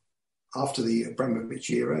 after the Abramovich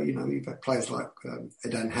era, you've had players like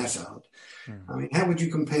Eden Hazard. I mean, how would you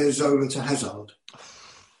compare Zola to Hazard?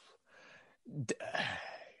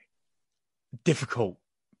 Difficult.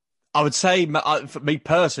 I would say, for me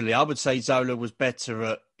personally, I would say Zola was better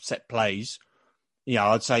at set plays.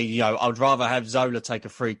 I'd say, I'd rather have Zola take a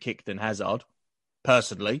free kick than Hazard,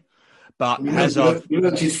 personally. But Hazard... You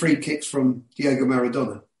learned his free kicks from Diego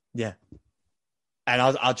Maradona. Yeah. And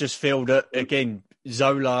I just feel that, again,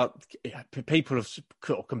 Zola, people have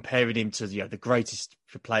compared him to the greatest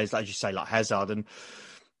players, like you say, like Hazard. And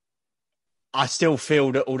I still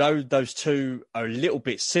feel that although those two are a little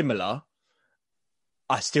bit similar,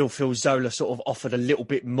 I still feel Zola sort of offered a little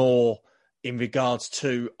bit more in regards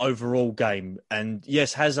to overall game. And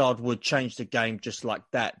yes, Hazard would change the game just like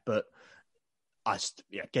that. But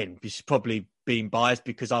again, this is probably being biased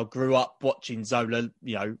because I grew up watching Zola,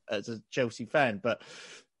 as a Chelsea fan. But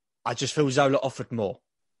I just feel Zola offered more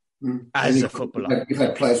as a footballer. You've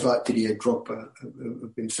had players like Didier Drogba who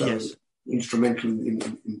have been so instrumental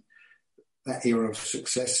in that era of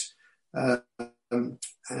success.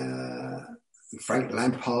 Frank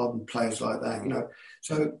Lampard and players like that,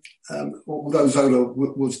 So although Zola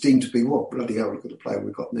was deemed to be bloody hell, look at the player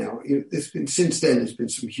we've got now. Since then, there's been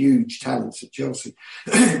some huge talents at Chelsea.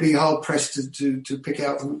 It'd be hard pressed to pick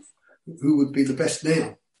out who would be the best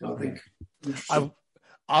now, I think.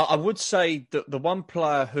 I would say that the one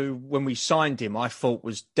player who, when we signed him, I thought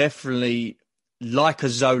was definitely like a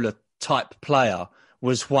Zola type player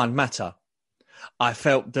was Juan Mata. I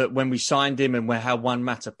felt that when we signed him and how Juan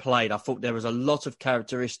Mata played, I thought there was a lot of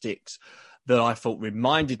characteristics that I thought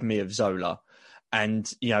reminded me of Zola.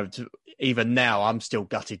 And, even now, I'm still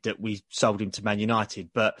gutted that we sold him to Man United.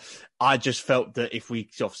 But I just felt that if we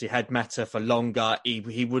obviously had Mata for longer,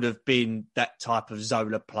 he would have been that type of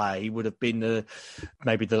Zola player. He would have been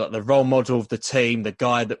maybe the role model of the team, the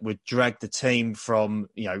guy that would drag the team from,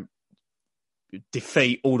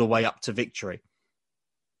 defeat all the way up to victory.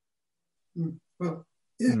 Well,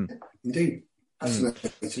 yeah, indeed.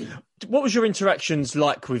 What was your interactions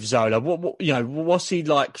like with Zola? What's he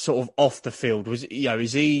like sort of off the field? Is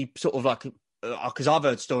he sort of like, because I've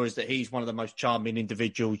heard stories that he's one of the most charming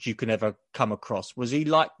individuals you can ever come across. Was he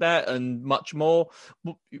like that and much more?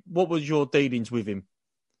 What was your dealings with him?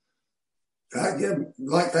 Yeah,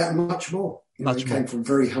 like that and much more. He came from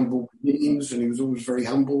very humble beginnings and he was always very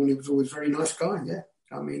humble and he was always a very nice guy, yeah.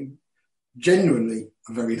 I mean, genuinely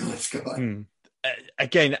a very nice guy.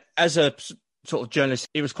 Again, as a sort of journalist,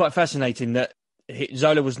 it was quite fascinating that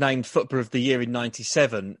Zola was named Footballer of the Year in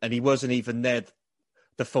 '97 and he wasn't even there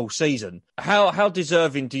the full season. How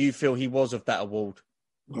deserving do you feel he was of that award?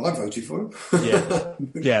 Well, I voted for him.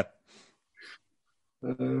 Yeah.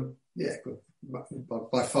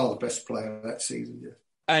 By far the best player that season, yeah.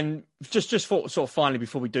 And just for sort of finally,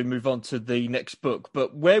 before we do move on to the next book,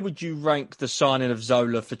 but where would you rank the signing of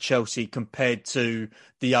Zola for Chelsea compared to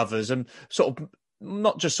the others? And sort of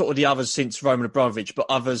not just sort of the others since Roman Abramovich, but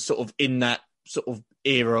others sort of in that sort of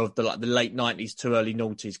era of the late 90s to early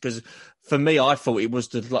noughties. Because for me, I thought it was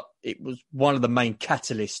one of the main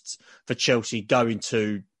catalysts for Chelsea going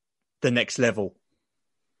to the next level.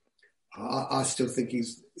 I still think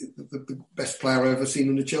he's the best player I've ever seen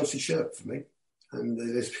in a Chelsea shirt for me. And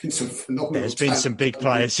there's been some phenomenal. There's been some big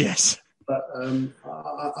players, yes. But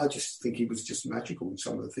I just think he was just magical in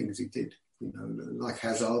some of the things he did. Like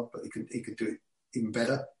Hazard, but he could do it even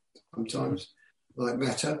better sometimes. Like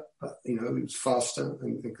Mata, but he was faster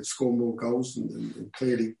and could score more goals. And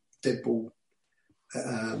clearly, dead ball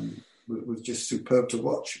was just superb to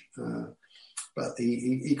watch. But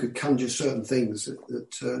he could conjure certain things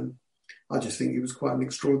that I just think he was quite an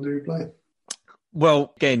extraordinary player.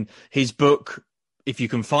 Well, again, his book, if you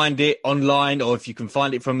can find it online or if you can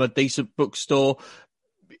find it from a decent bookstore,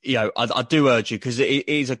 I do urge you, because it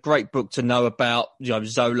is a great book to know about,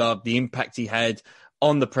 Zola, the impact he had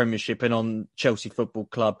on the Premiership and on Chelsea Football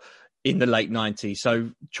Club in the late 90s.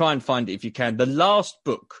 So try and find it if you can. The last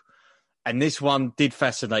book, and this one did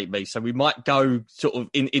fascinate me, so we might go sort of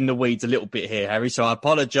in the weeds a little bit here, Harry, so I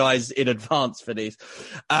apologise in advance for this.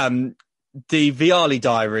 The Vialli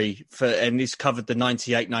Diary, and this covered the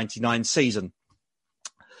 98-99 season.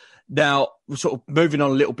 Now, we're sort of moving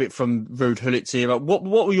on a little bit from Ruud Gullit's era. What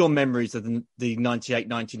were your memories of the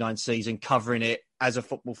 98-99 season, covering it as a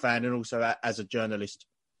football fan and also as a journalist?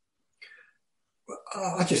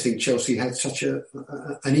 I just think Chelsea had such an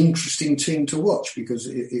interesting team to watch, because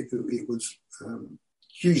it was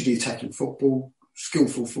hugely attacking football,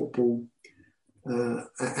 skillful football,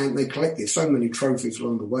 and they collected so many trophies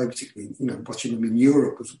along the way. Particularly, watching them in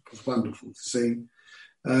Europe was wonderful to see.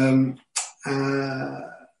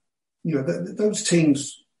 Those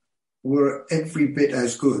teams were every bit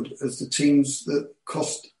as good as the teams that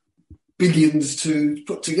cost billions to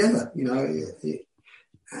put together.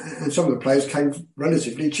 And some of the players came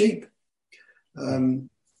relatively cheap,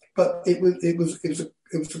 but it was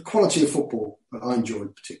the quality of football that I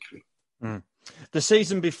enjoyed particularly. Mm. The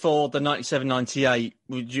season before, the 97-98,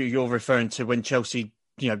 you're referring to, when Chelsea,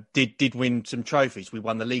 did win some trophies. We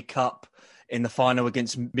won the League Cup in the final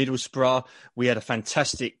against Middlesbrough. We had a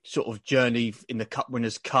fantastic sort of journey in the Cup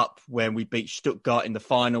Winners' Cup when we beat Stuttgart in the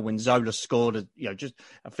final, when Zola scored, I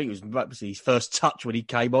think it was his first touch when he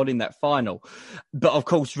came on in that final. But of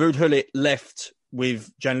course, Ruud Gullit left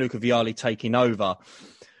with Gianluca Vialli taking over.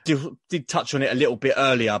 Did touch on it a little bit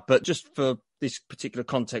earlier, but just for this particular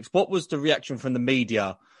context, what was the reaction from the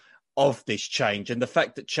media of this change, and the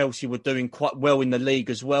fact that Chelsea were doing quite well in the league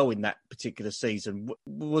as well in that particular season?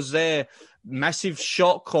 Was there massive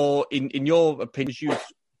shock, or in your opinion, you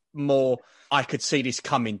more, I could see this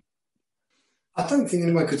coming? I don't think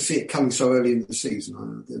anyone could see it coming so early in the season.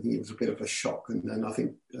 I think it was a bit of a shock, and I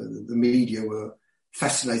think the media were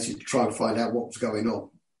fascinated to try and find out what was going on.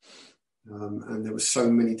 And there were so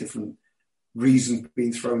many different reasons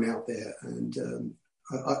being thrown out there, and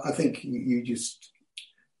I think you just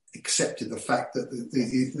accepted the fact that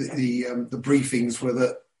the briefings were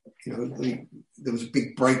that there was a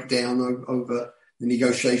big breakdown over the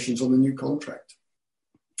negotiations on the new contract,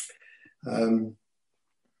 and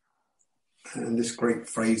this great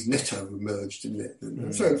phrase "netto" emerged, didn't it?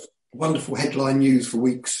 And so it was wonderful headline news for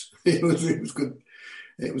weeks. It was good.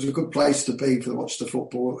 It was a good place to be to watch the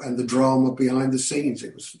football and the drama behind the scenes.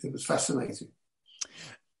 It was fascinating.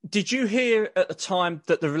 Did you hear at the time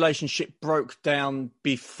that the relationship broke down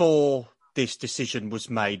before this decision was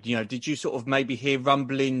made? Did you sort of maybe hear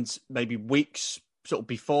rumblings maybe weeks sort of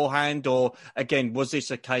beforehand? Or again, was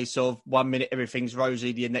this a case of 1 minute everything's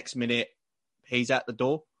rosy, the next minute he's out the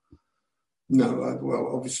door? No,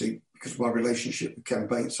 well, obviously, because of my relationship with Ken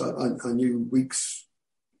Bates, I knew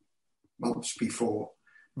months before.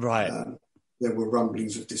 Right. There were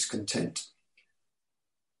rumblings of discontent.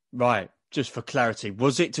 Right. Just for clarity,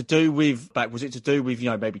 was it to do with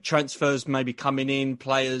maybe transfers maybe coming in,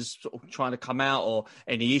 players sort of trying to come out, or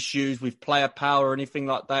any issues with player power or anything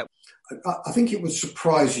like that? I think it would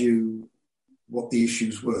surprise you what the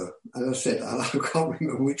issues were. As I said, I can't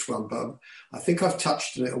remember which one, but I think I've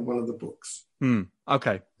touched on it on one of the books.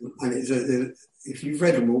 Okay. And if you've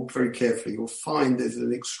read them all very carefully, you'll find there's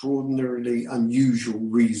an extraordinarily unusual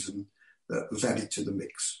reason that was added to the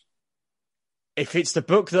mix. If it's the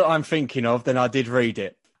book that I'm thinking of, then I did read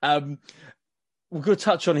it. We're going to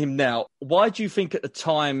touch on him now. Why do you think at the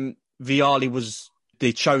time Vialli was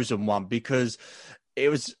the chosen one? Because it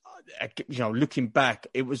was, looking back,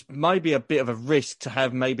 it was maybe a bit of a risk to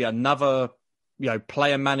have maybe another,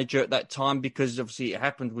 player manager at that time, because obviously it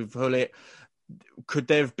happened with Gullit. Could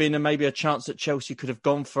there have been maybe a chance that Chelsea could have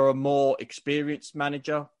gone for a more experienced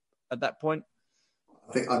manager at that point?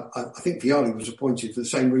 I think Vialli was appointed for the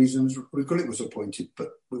same reasons Gullit was appointed, but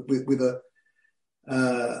with a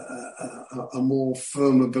more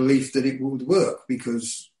firmer belief that it would work,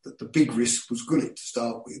 because the big risk was Gullit to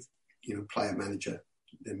start with, player manager.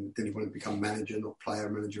 Then he wanted to become manager, not player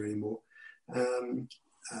manager anymore.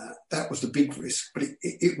 That was the big risk, but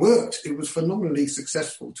it worked. It was phenomenally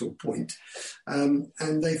successful to a point, and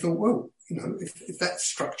they thought, well, if that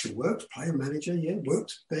structure worked, player manager,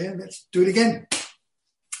 worked there. Let's do it again.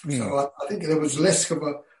 So I think there was less of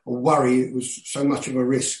a worry. It was so much of a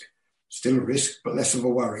risk, still a risk, but less of a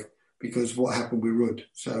worry, because what happened with Ruud.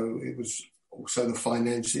 So it was also the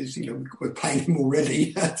finances, we're paying him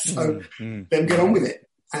already. So then get on with it.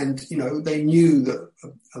 And, they knew that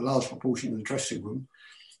a large proportion of the dressing room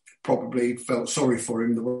probably felt sorry for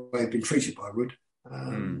him the way he'd been treated by Ruud.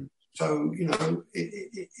 So,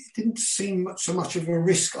 it didn't seem so much of a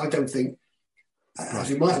risk, I don't think, as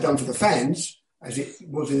it might have done for the fans, as it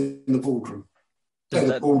was in the boardroom. In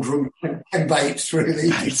the boardroom, Ken Bates really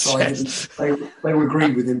decided they would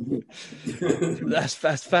agree with him. That's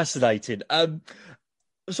fascinating.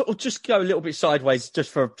 Sort of just go a little bit sideways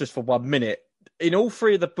just for 1 minute. In all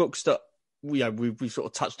three of the books that we've sort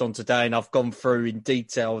of touched on today, and I've gone through in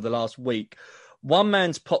detail the last week, one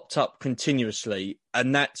man's popped up continuously,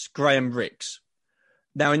 and that's Graham Rix.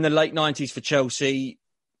 Now, in the late 90s for Chelsea,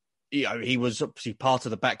 he was obviously part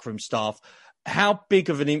of the backroom staff. How big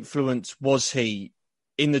of an influence was he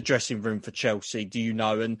in the dressing room for Chelsea, do you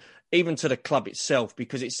know? And even to the club itself,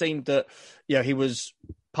 because it seemed that, he was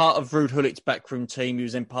part of Ruud Gullit's backroom team. He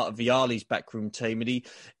was then part of Vialli's backroom team. And he,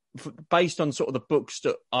 based on sort of the books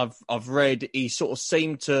that I've read, he sort of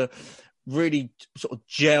seemed to really sort of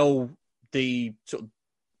gel the sort of,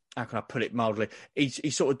 how can I put it mildly? He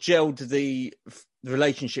sort of gelled the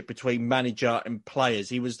relationship between manager and players.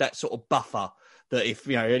 He was that sort of buffer that if,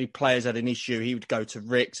 any players had an issue, he would go to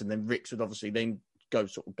Rix, and then Rix would obviously then go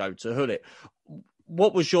to Gullit.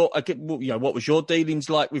 What was your dealings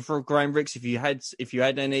like with Graham Rix, if you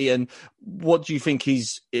had any, and what do you think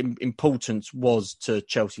his importance was to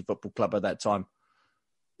Chelsea Football Club at that time?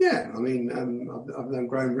 Yeah, I mean, I've known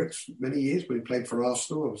Graham Rix many years when he played for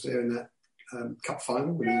Arsenal. I was there in that cup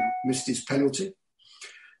final when he missed his penalty.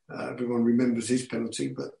 Everyone remembers his penalty,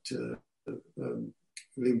 but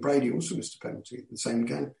Liam Brady also missed a penalty in the same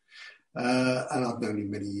game. And I've known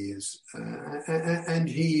him many years. And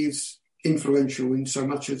he is influential in so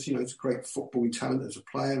much as, he's a great footballing talent as a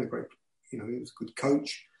player, and a great, he was a good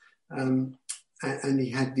coach. And he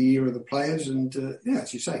had the ear of the players and,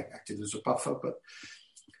 as you say, acted as a buffer. But,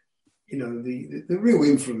 the real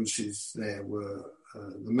influences there were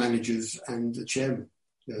the managers and the chairman.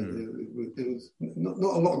 There was not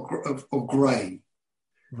a lot of grey,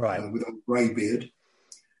 right, with a grey beard.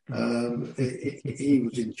 He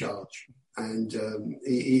was in charge, and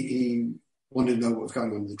he wanted to know what was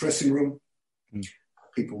going on in the dressing room.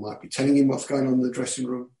 People might be telling him what's going on in the dressing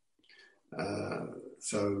room.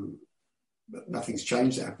 So nothing's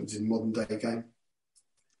changed. That happens in modern day game.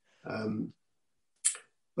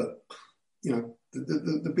 But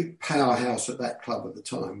the big powerhouse at that club at the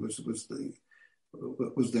time was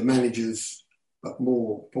the managers, but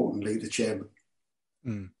more importantly, the chairman.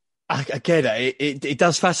 I get it. It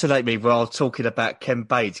does fascinate me while talking about Ken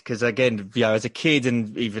Bates, because again, as a kid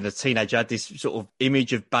and even a teenager, I had this sort of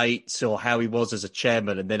image of Bates or how he was as a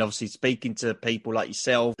chairman, and then obviously speaking to people like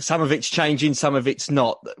yourself, some of it's changing, some of it's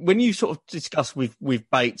not. When you sort of discuss with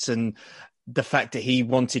Bates and the fact that he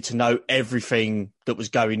wanted to know everything that was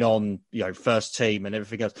going on, first team and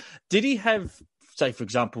everything else, did he have, say, for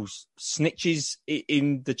example, snitches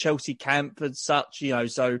in the Chelsea camp and such,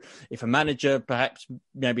 so if a manager perhaps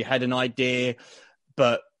maybe had an idea,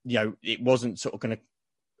 but, it wasn't sort of going to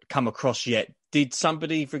come across yet, did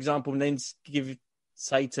somebody, for example, then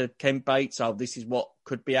say to Ken Bates, oh, this is what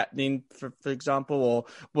could be happening, for example, or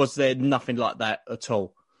was there nothing like that at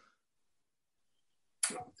all?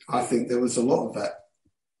 I think there was a lot of that.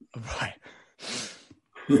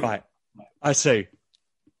 Right. I see.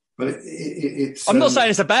 But it's... I'm not saying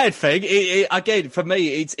it's a bad thing. Again, for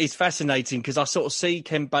me, it's fascinating because I sort of see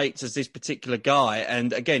Ken Bates as this particular guy,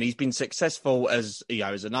 and again, he's been successful as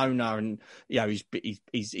as an owner, and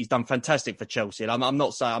he's done fantastic for Chelsea. And I'm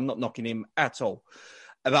not knocking him at all,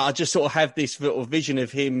 but I just sort of have this little vision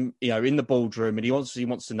of him, in the boardroom, and he wants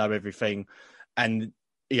to know everything, and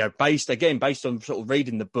based on sort of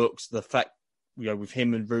reading the books, the fact with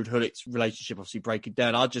him and Ruud Gullit's relationship obviously breaking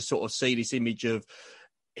down, I just sort of see this image of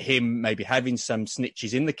him maybe having some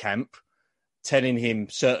snitches in the camp, telling him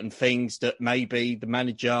certain things that maybe the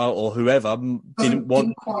manager or whoever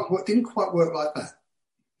didn't quite work like that.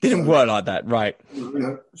 Didn't work like that, right?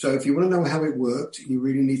 So if you want to know how it worked, you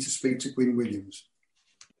really need to speak to Gwyn Williams.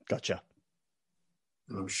 Gotcha.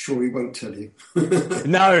 And I'm sure he won't tell you.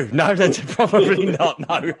 No, that's probably not.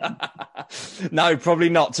 No, probably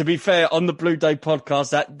not. To be fair, on the Blue Day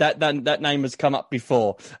podcast, that name has come up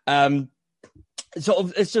before.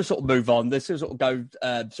 Let's just sort of move on. Let's sort of go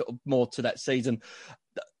sort of more to that season.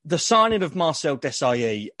 The signing of Marcel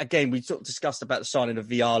Desailly, again, we sort of discussed about the signing of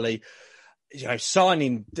Vialli.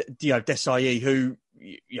 Signing Desailly, who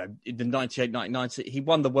in the 98-99, he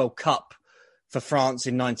won the World Cup for France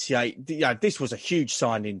in 98. This was a huge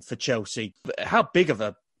signing for Chelsea. How big of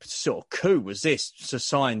a sort of coup was this to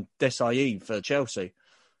sign Desailly for Chelsea?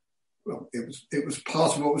 Well, it was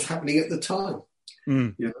part of what was happening at the time.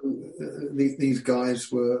 These guys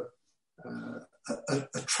were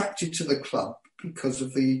attracted to the club because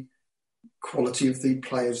of the quality of the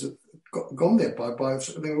players that gone there by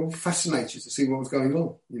they were all fascinated to see what was going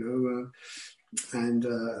on, and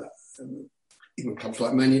even clubs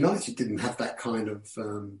like Man United didn't have that kind of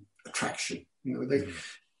attraction.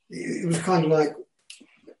 It was kind of like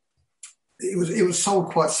it was sold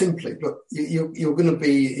quite simply. Look, you're going to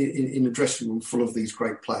be in a dressing room full of these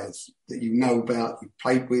great players that you know about, you've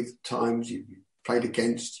played with times, you've played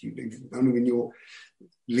against, only in your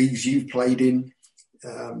leagues you've played in.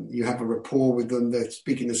 You have a rapport with them. They're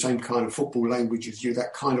speaking the same kind of football language as you,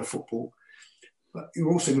 that kind of football. But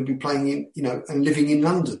you're also going to be playing in, and living in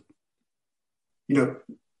London.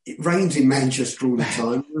 It rains in Manchester all the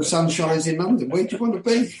time. The sun shines in London. Where do you want to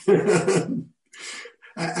be?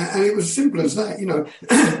 And it was as simple as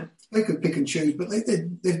that. They could pick and choose, but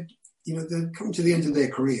they're coming to the end of their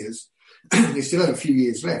careers. They still have a few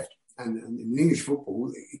years left, and in English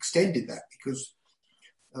football extended that because.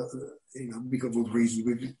 Because of all the reasons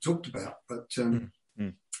we've talked about. But, Jurgen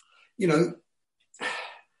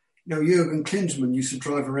Klinsmann used to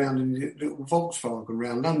drive around in a little Volkswagen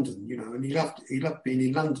around London, and he loved being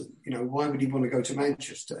in London. Why would he want to go to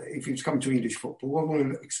Manchester? If he was coming to English football, I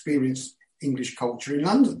want to experience English culture in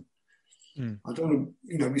London. I don't want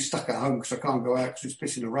to, be stuck at home because I can't go out because it's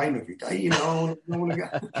pissing the rain every day. I want to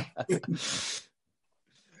go.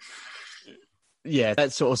 Yeah,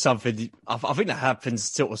 that's sort of something. I think that happens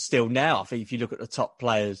sort of still now. I think if you look at the top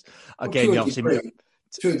players, again, to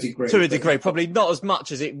a degree, probably not as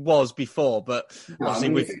much as it was before. But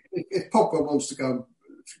if Pogba wants to go and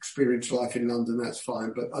experience life in London, that's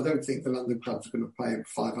fine. But I don't think the London club's going to pay him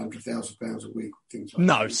 £500,000 a week. Things like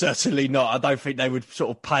that. Certainly not. I don't think they would sort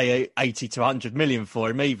of pay 80 to 100 million for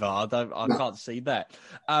him either. I can't see that.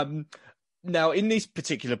 Now, in this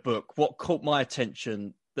particular book, what caught my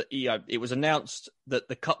attention. That it was announced that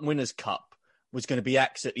the Cup Winners' Cup was going to be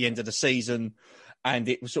axed at the end of the season, and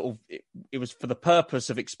it was it was for the purpose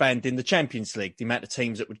of expanding the Champions League, the amount of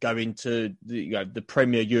teams that would go into the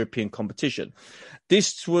Premier European competition.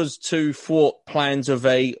 This was to thwart plans of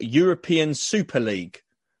a European Super League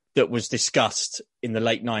that was discussed in the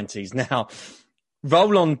late 90s. Now,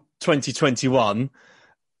 roll on 2021,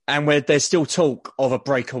 and where there's still talk of a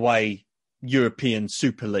breakaway European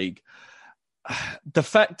Super League. The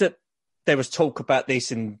fact that there was talk about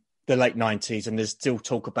this in the late 90s and there's still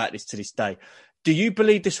talk about this to this day, do you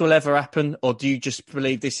believe this will ever happen, or do you just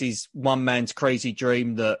believe this is one man's crazy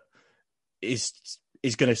dream that is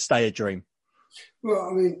going to stay a dream?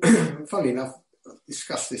 Well, funny enough, I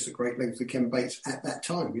discussed this at great length with Ken Bates at that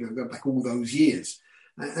time, go back all those years.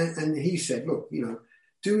 And he said, look,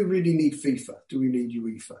 do we really need FIFA? Do we need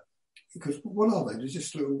UEFA? Because what are they? They're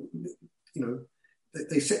just little,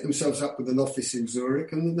 they set themselves up with an office in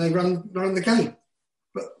Zurich and they run the game.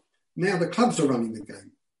 But now the clubs are running the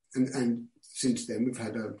game. And since then, we've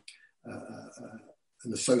had an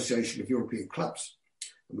association of European clubs,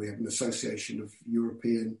 and we have an association of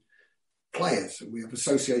European players, and we have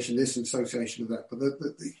association this and association of that. But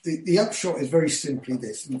the upshot is very simply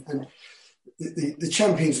this. And the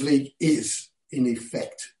Champions League is, in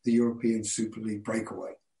effect, the European Super League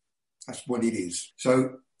breakaway. That's what it is.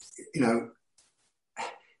 So,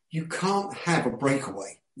 you can't have a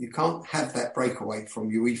breakaway. You can't have that breakaway from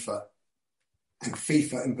UEFA and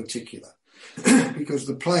FIFA in particular because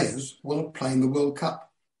the players want to play in the World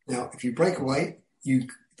Cup. Now, if you break away,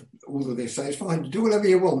 all that they say is fine, do whatever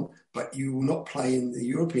you want, but you will not play in the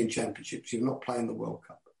European Championships. You'll not play in the World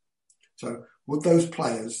Cup. So would those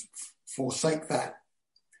players forsake that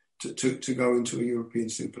to go into a European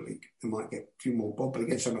Super League? They might get a few more bob, but they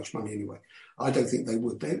get so much money anyway. I don't think they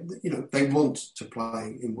would. They want to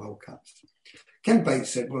play in World Cups. Ken Bates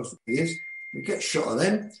said, well, we get shot of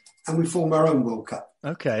them and we form our own World Cup.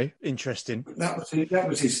 Okay, interesting. That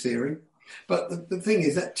was his theory. But the thing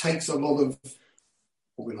is, that takes a lot of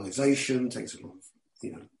organisation, takes a lot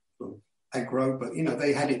of, aggro. But,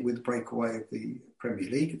 they had it with breakaway of the Premier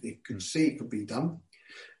League. They could see it could be done.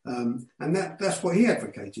 And that's what he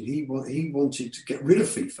advocated. He wanted to get rid of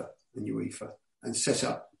FIFA and UEFA and set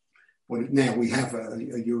up. Well, now we have a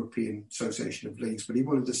European Association of Leagues, but he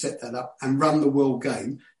wanted to set that up and run the world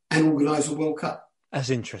game and organise a World Cup. That's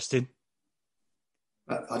interesting.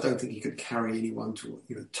 But I don't think he could carry anyone to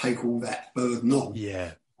take all that burden on.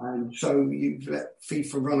 Yeah. And so you let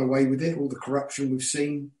FIFA run away with it, all the corruption we've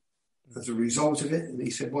seen as a result of it. And he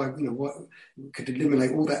said, well, we could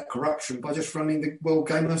eliminate all that corruption by just running the world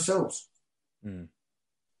game ourselves. Mm.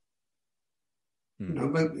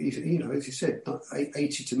 As you said,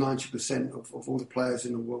 80 to 90% of all the players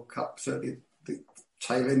in the World Cup, certainly the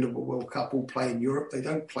tail end of the World Cup, all play in Europe. They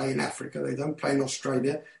don't play in Africa. They don't play in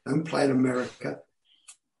Australia. They don't play in America.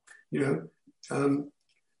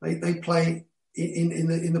 they play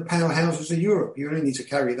in the powerhouses of Europe. You only need to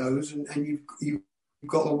carry those, and you've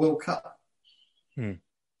got a World Cup.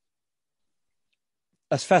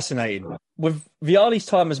 That's fascinating. With Vialli's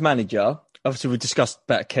time as manager, obviously we discussed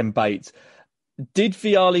about Ken Bates. Did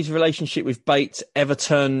Vialli's relationship with Bates ever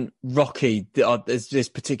turn rocky this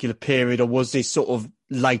particular period, or was this sort of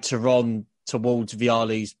later on towards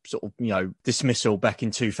Vialli's sort of, dismissal back in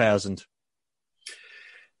 2000?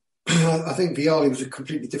 I think Vialli was a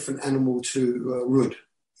completely different animal to Ruud.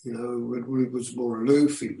 Ruud was more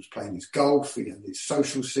aloof. He was playing his golf. He had his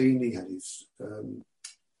social scene. He had his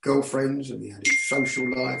girlfriends, and he had his social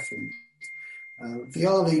life. And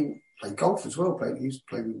Vialli played golf as well. He used to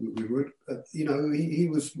play with Ruud. But, he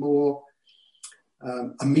was more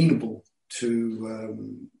amenable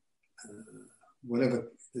to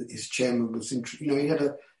whatever his chairman was interested.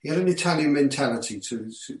 He had an Italian mentality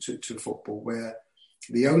to football, where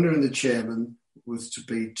the owner and the chairman was to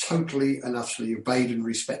be totally and utterly obeyed and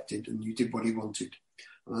respected, and you did what he wanted.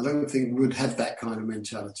 And I don't think Ruud had that kind of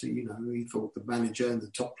mentality. He thought the manager and the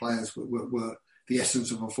top players were the essence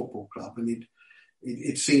of a football club, and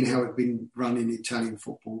he'd seen how it'd been run in Italian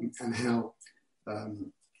football, and how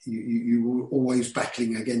you were always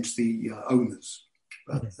battling against the owners.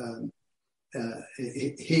 But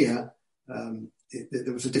here,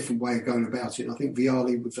 there was a different way of going about it. And I think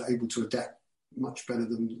Vialli was able to adapt much better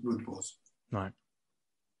than Ruud was. Right.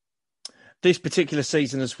 This particular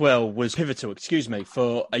season as well was pivotal,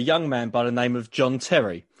 for a young man by the name of John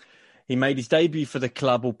Terry. He made his debut for the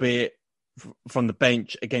club, albeit from the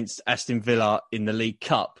bench, against Aston Villa in the League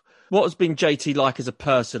Cup. What has been JT like as a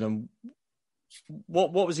person, and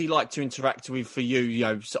what was he like to interact with for you?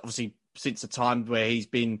 Obviously since the time where he's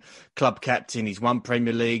been club captain, he's won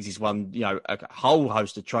Premier Leagues, he's won a whole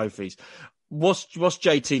host of trophies. What's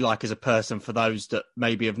JT like as a person for those that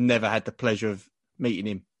maybe have never had the pleasure of meeting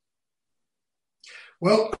him?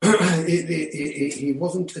 Well, he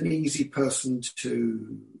wasn't an easy person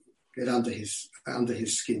to get under his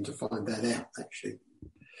skin, to find that out, actually.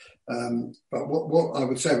 But what I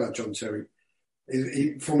would say about John Terry is,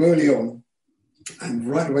 he, from early on and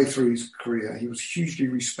right away through his career, he was hugely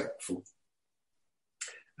respectful.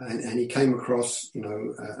 And he came across,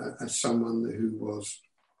 as someone who was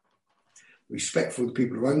respectful of the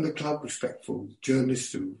people who owned the club, respectful of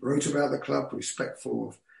journalists who wrote about the club, respectful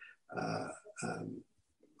of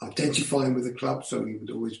identifying with the club. So he would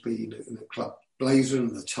always be in a club blazer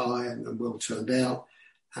and a tie, and well turned out.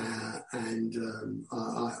 I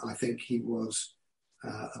think he was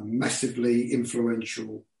a massively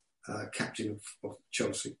influential captain of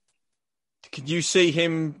Chelsea. Could you see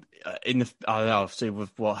him obviously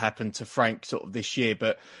with what happened to Frank sort of this year,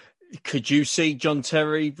 but could you see John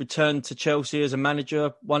Terry return to Chelsea as a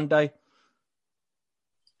manager one day?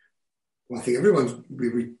 Well, I think everyone's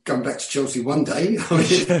come back to Chelsea one day.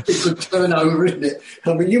 It's a turnover, isn't it?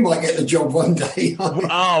 You might get the job one day.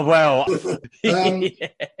 Oh, well.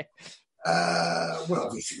 Well,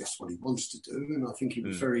 obviously that's what he wants to do. And I think he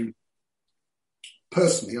was very,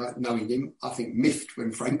 personally, knowing him, I think miffed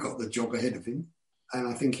when Frank got the job ahead of him. And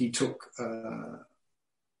I think he took a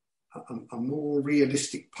more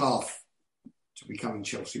realistic path to becoming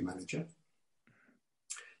Chelsea manager.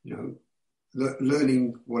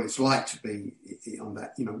 Learning what it's like to be on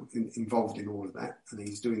that, involved in all of that. And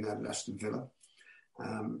he's doing that at Aston Villa.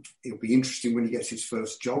 It'll be interesting when he gets his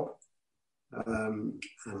first job. And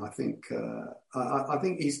I think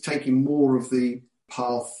he's taking more of the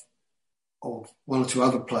path of one or two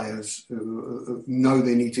other players who know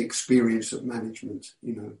they need to experience at management,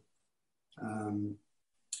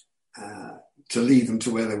 to lead them to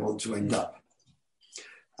where they want to end up.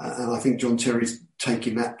 And I think John Terry's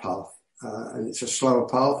taking that path. And it's a slower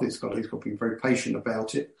path. He's got to be very patient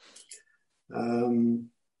about it. But,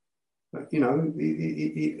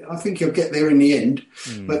 I think he'll get there in the end.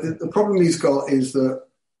 But the problem he's got is that,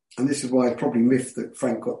 and this is why I probably miffed that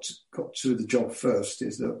Frank got to the job first,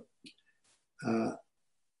 is that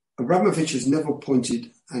Abramovich has never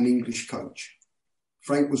appointed an English coach.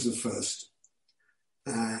 Frank was the first.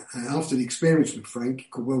 And after the experience with Frank,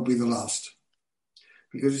 it could well be the last.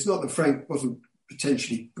 Because it's not that Frank wasn't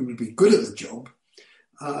potentially going to be good at the job.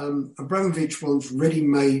 Abramovich wants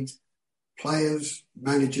ready-made players,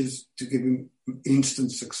 managers to give him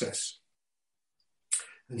instant success.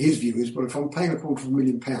 And his view is, well, if I'm paying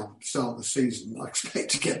 £250,000 to start the season, I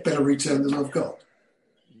expect to get better return than I've got.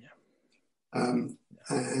 And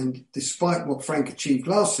despite what Frank achieved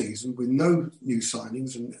last season with no new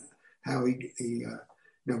signings and how he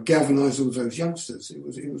galvanised all those youngsters, it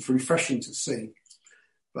was refreshing to see.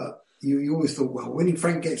 But you always thought, well, when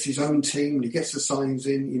Frank gets his own team and he gets the signings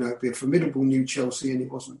in, it'd be a formidable new Chelsea, and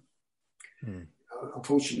it wasn't.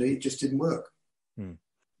 Unfortunately, it just didn't work.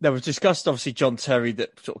 Now, we've discussed, obviously, John Terry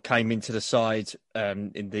that sort of came into the side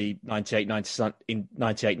in the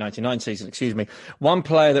 98-99 season, excuse me. One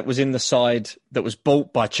player that was in the side that was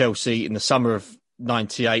bought by Chelsea in the summer of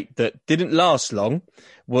 98 that didn't last long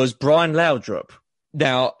was Brian Laudrup.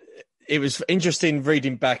 Now, it was interesting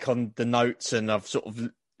reading back on the notes, and I've sort of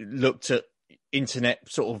looked at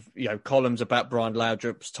internet sort of, columns about Brian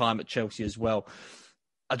Laudrup's time at Chelsea as well.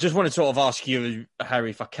 I just want to sort of ask you, Harry,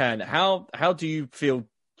 if I can, how do you feel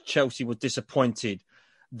Chelsea were disappointed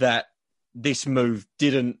that this move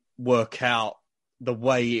didn't work out the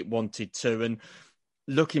way it wanted to? And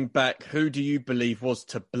looking back, who do you believe was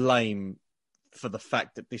to blame for the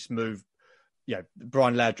fact that this move,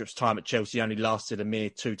 Brian Laudrup's time at Chelsea only lasted a mere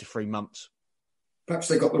 2 to 3 months? Perhaps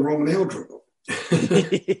they got the wrong Laudrup.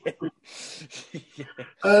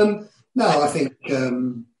 No, I think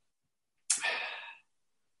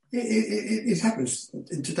it happens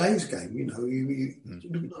in today's game. You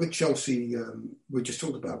look at Chelsea. We just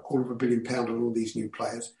talked about £250 million on all these new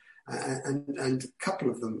players, and a couple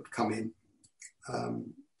of them have come in,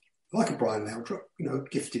 like a Brian Laudrup.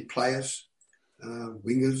 Gifted players,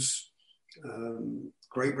 wingers,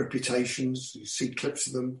 great reputations. You see clips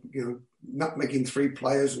of them, nutmegging 3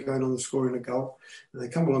 players and going on and scoring a goal. And they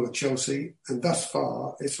come along at Chelsea, and thus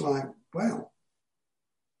far, it's like, wow.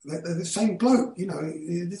 They're the same bloke,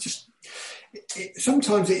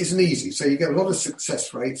 sometimes it isn't easy. So you get a lot of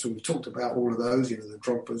success rates, and we've talked about all of those, the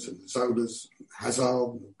Drogba's and the Zolas,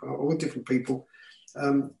 Hazard, all different people.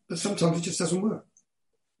 But sometimes it just doesn't work.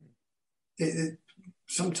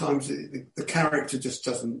 Sometimes the character just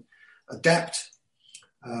doesn't adapt.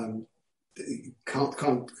 Can't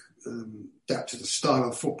adapt to the style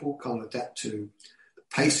of football, can't adapt to the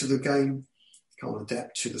pace of the game, can't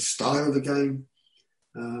adapt to the style of the game.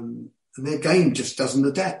 And their game just doesn't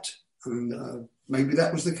adapt. And maybe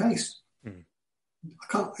that was the case. You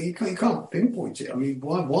can't pinpoint it. I mean,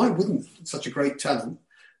 why wouldn't such a great talent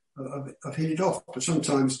have hit it off? But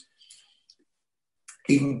sometimes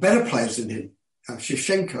even better players than him,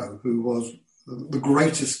 Shevchenko, who was the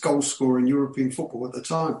greatest goal scorer in European football at the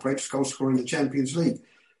time, greatest goal scorer in the Champions League,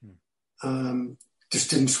 just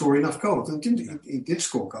didn't score enough goals. He did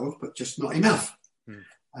score goals, but just not enough.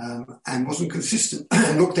 And wasn't consistent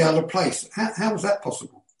and looked out of place. How was that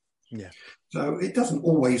possible? Yeah. So it doesn't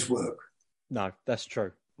always work. No, that's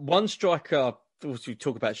true. One striker, we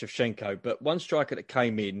talk about Shevchenko, but one striker that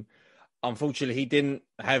came in, unfortunately, he didn't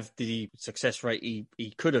have the success rate he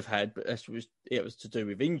could have had, but it was to do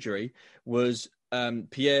with injury, was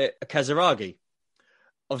Pierre Casiraghi.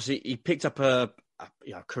 Obviously, he picked up a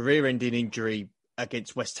career-ending injury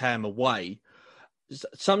against West Ham away.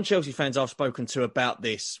 Some Chelsea fans I've spoken to about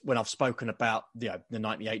this, when I've spoken about the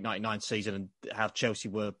 98-99 season and how Chelsea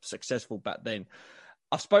were successful back then,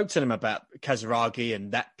 I've spoken to them about Casiraghi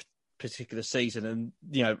and that particular season. And,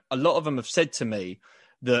 a lot of them have said to me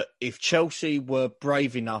that if Chelsea were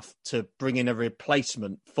brave enough to bring in a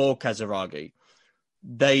replacement for Casiraghi,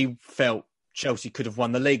 they felt Chelsea could have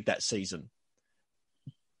won the league that season.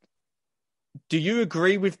 Do you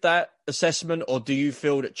agree with that assessment, or do you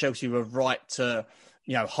feel that Chelsea were right to,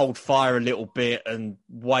 hold fire a little bit and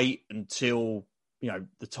wait until,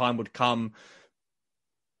 the time would come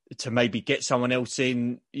to maybe get someone else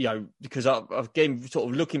in? Because again, sort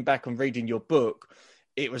of looking back and reading your book,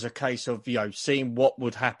 it was a case of, seeing what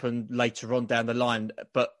would happen later on down the line.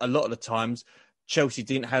 But a lot of the times, Chelsea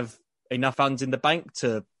didn't have enough funds in the bank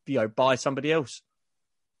to, buy somebody else.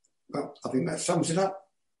 Well, I think that sums it up.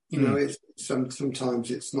 It's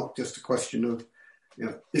sometimes it's not just a question of,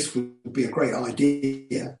 this would be a great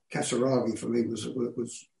idea. Casiraghi for me was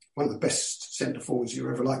one of the best centre forwards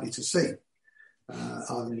you're ever likely to see.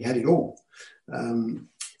 He had it all, and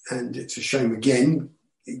it's a shame again.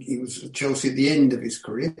 He was at Chelsea at the end of his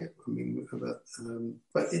career.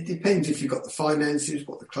 But it depends if you've got the finances,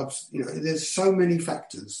 what the clubs. There's so many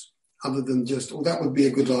factors other than just, that would be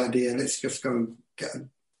a good idea. Let's just go and get a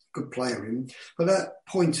good player in. But that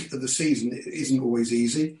point of the season, it isn't always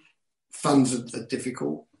easy. Funds are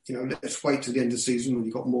difficult. Let's wait till the end of the season when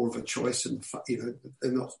you've got more of a choice and,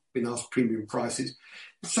 they've not been asked premium prices.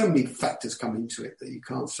 There's so many factors come into it that you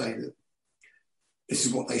can't say that this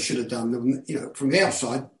is what they should have done. From the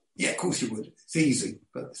outside, yeah, of course you would. It's easy,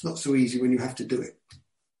 but it's not so easy when you have to do it.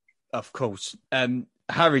 Of course.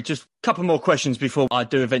 Harry, just a couple more questions before I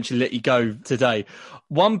do eventually let you go today.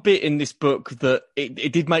 One bit in this book that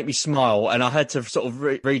it did make me smile, and I had to sort of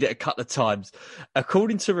read it a couple of times.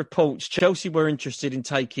 According to reports, Chelsea were interested in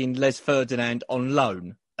taking Les Ferdinand on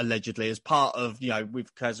loan allegedly, as part of,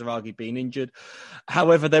 with Kazaragi being injured.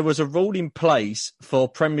 However, there was a rule in place for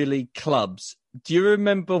Premier League clubs. Do you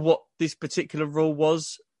remember what this particular rule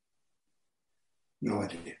was? No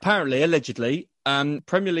idea. Apparently, allegedly,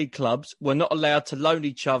 Premier League clubs were not allowed to loan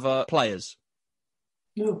each other players.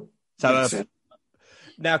 No. So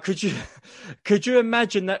now, could you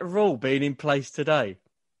imagine that rule being in place today?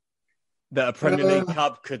 That a Premier League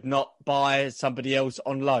club could not buy somebody else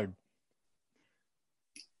on loan?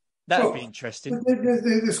 That would be interesting.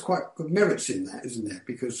 There's quite good merits in that, isn't there?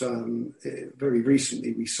 Because very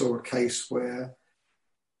recently we saw a case where,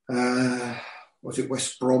 was it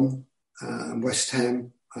West Brom and West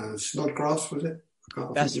Ham, Snodgrass, was it?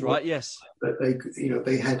 That's right, yes. That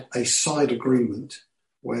they had a side agreement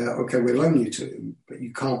where, okay, we'll loan you to him, but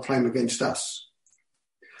you can't play him against us.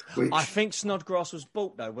 I think Snodgrass was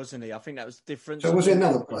bought, though, wasn't he? I think that was different. So was it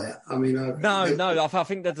another player? I mean, no. I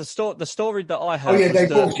think that the story that I heard. Oh yeah, they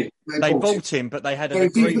bought him. They bought him, but they had an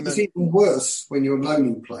agreement. It's even worse when you're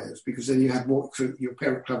loaning players because then you have more. Your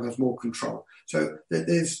parent club has more control. So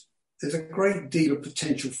there's a great deal of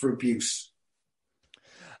potential for abuse.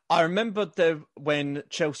 I remember when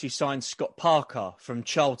Chelsea signed Scott Parker from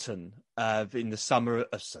Charlton in the summer,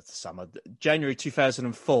 January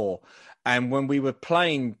 2004. And when we were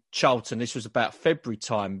playing Charlton, this was about February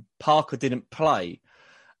time, Parker didn't play.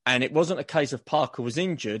 And it wasn't a case of Parker was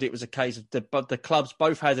injured. It was a case of the clubs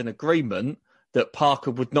both had an agreement that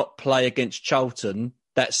Parker would not play against Charlton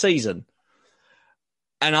that season.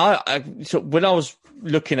 And when I was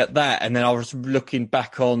looking at that, and then I was looking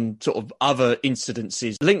back on sort of other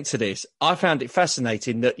incidences linked to this, I found it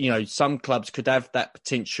fascinating that, some clubs could have that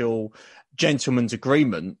potential gentleman's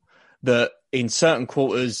agreement that in certain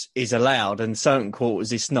quarters is allowed and certain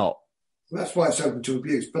quarters it's not. That's why it's open to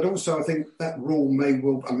abuse. But also I think that rule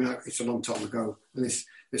it's a long time ago, and there's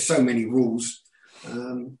so many rules.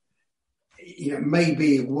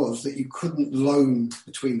 Maybe it was that you couldn't loan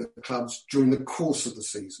between the clubs during the course of the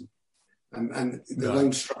season. And the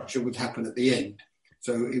loan structure would happen at the end.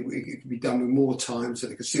 So it could be done with more time so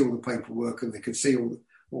they could see all the paperwork and they could see all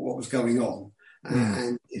what was going on.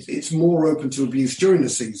 And it's more open to abuse during the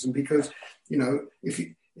season because,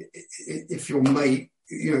 if your mate,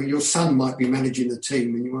 your son might be managing the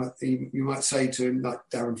team and you might say to him, like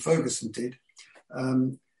Darren Ferguson did,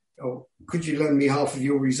 could you loan me half of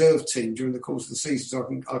your reserve team during the course of the season so I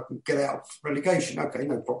can get out of relegation? Okay,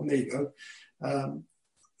 no problem. There you go.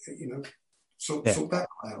 Sort that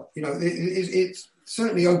out. It's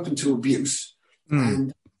certainly open to abuse,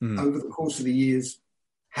 and over the course of the years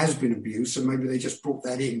has been abuse, and maybe they just brought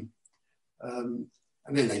that in, and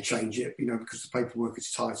then they change it, because the paperwork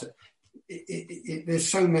is tighter. There's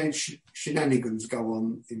so many shenanigans go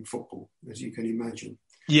on in football, as you can imagine.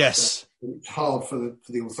 Yes, it's hard for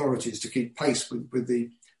the authorities to keep pace with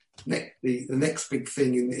the next big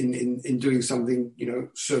thing in doing something,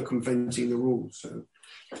 circumventing the rules. So.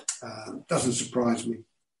 Doesn't surprise me.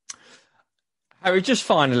 Harry, just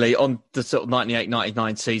finally on the sort of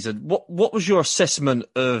 98-99 season, what was your assessment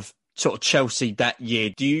of sort of Chelsea that year?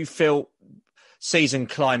 Do you feel season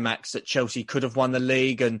climax that Chelsea could have won the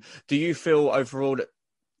league? And do you feel overall that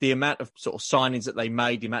the amount of sort of signings that they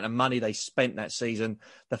made, the amount of money they spent that season,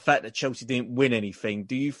 the fact that Chelsea didn't win anything,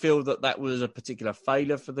 do you feel that was a particular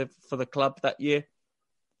failure for the club that year?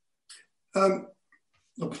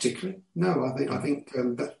 Not particularly. No, I think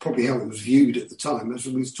that's probably how it was viewed at the time, as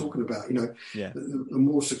we was talking about. The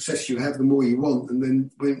more success you have, the more you want, and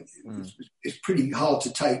then it's pretty hard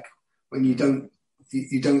to take when you don't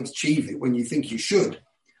achieve it when you think you should,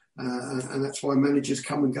 and that's why managers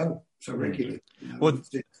come and go so regularly.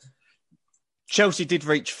 Chelsea did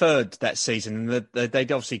reach third that season, and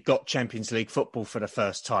they'd obviously got Champions League football for the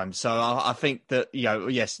first time. So I think that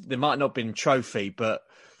yes, there might not have been a trophy, but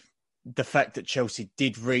the fact that Chelsea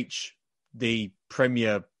did reach the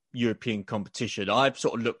Premier European competition, I've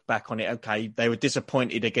sort of looked back on it. Okay, they were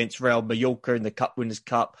disappointed against Real Mallorca in the Cup Winners'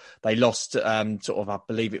 Cup. They lost I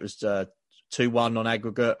believe it was 2-1 on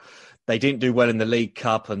aggregate. They didn't do well in the League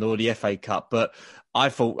Cup or the FA Cup, but I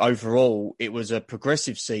thought overall it was a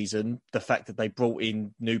progressive season. The fact that they brought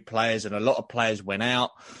in new players and a lot of players went out.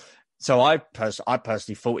 So I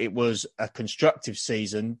personally thought it was a constructive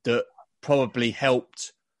season that probably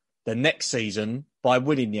helped the next season by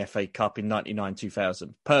winning the FA Cup in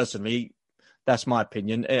 99-2000. Personally, that's my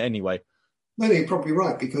opinion. Anyway, no, you're probably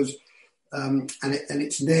right because, and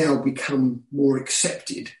it's now become more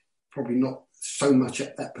accepted. Probably not so much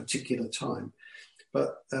at that particular time,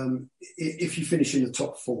 but if you finish in the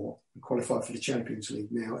top four and qualify for the Champions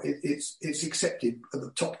League now, it's accepted at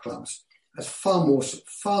the top clubs as far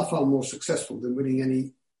more successful than winning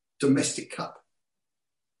any domestic cup.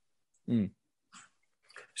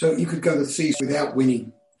 So you could go the season without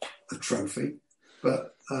winning a trophy,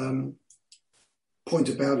 but point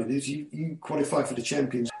about it is you qualify for the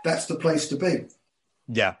Champions. That's the place to be.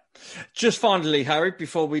 Yeah. Just finally, Harry,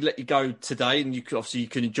 before we let you go today, and you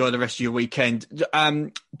can enjoy the rest of your weekend,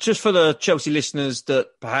 just for the Chelsea listeners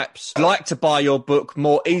that perhaps like to buy your book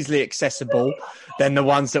more easily accessible than the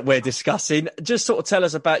ones that we're discussing, just sort of tell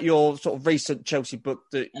us about your sort of recent Chelsea book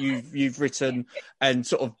that you've written, and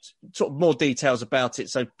sort of more details about it.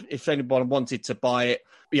 So if anyone wanted to buy it,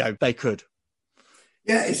 they could.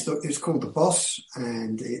 Yeah, it's called The Boss,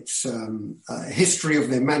 and it's a history of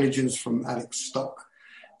their managers from Alex Stock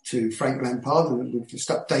to Frank Lampard, and we've just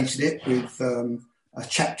updated it with a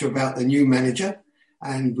chapter about the new manager,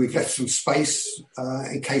 and we've left some space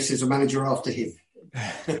in case there's a manager after him.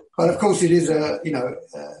 But of course, it is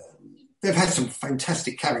they've had some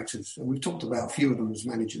fantastic characters, and we've talked about a few of them as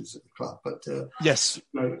managers at the club. But yes,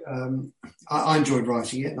 I enjoyed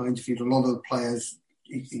writing it, and I interviewed a lot of the players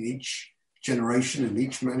in each generation and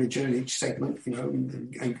each manager in each segment,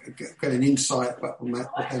 and get an insight about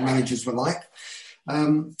what their managers were like.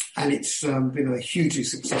 And it's been a hugely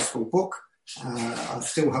successful book. I'm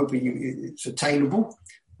still hoping it's attainable.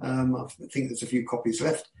 I think there's a few copies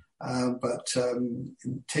left. But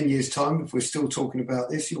in 10 years' time, if we're still talking about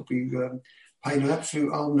this, you'll be paying an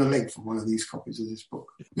absolute arm and a leg for one of these copies of this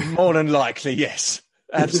book. More than likely, yes.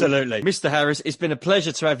 Absolutely. Mr. Harris, it's been a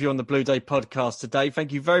pleasure to have you on the Blue Day podcast today.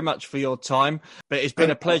 Thank you very much for your time. But it's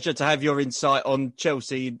been a pleasure to have your insight on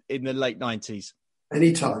Chelsea in the late 90s.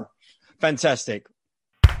 Anytime. Fantastic.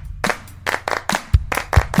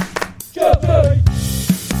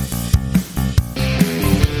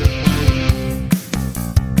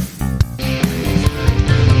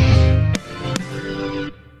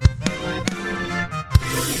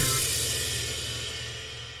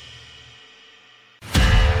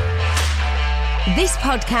 This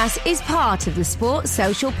podcast is part of the Sports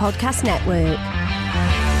Social Podcast Network.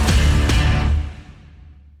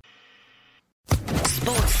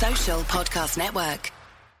 Sports Social Podcast Network.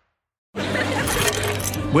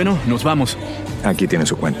 Bueno, nos vamos. Aquí tiene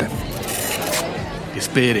su cuenta.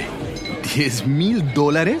 Espere,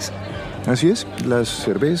 $10,000? Así es, las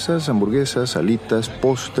cervezas, hamburguesas, alitas,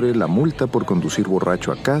 postre, la multa por conducir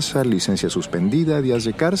borracho a casa, licencia suspendida, días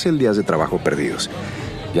de cárcel, días de trabajo perdidos.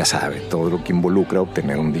 Ya sabe, todo lo que involucra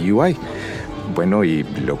obtener un DUI. Bueno, y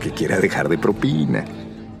lo que quiera dejar de propina.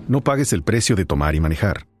 No pagues el precio de tomar y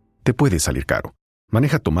manejar. Te puede salir caro.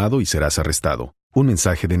 Maneja tomado y serás arrestado. Un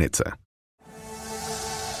mensaje de Netza.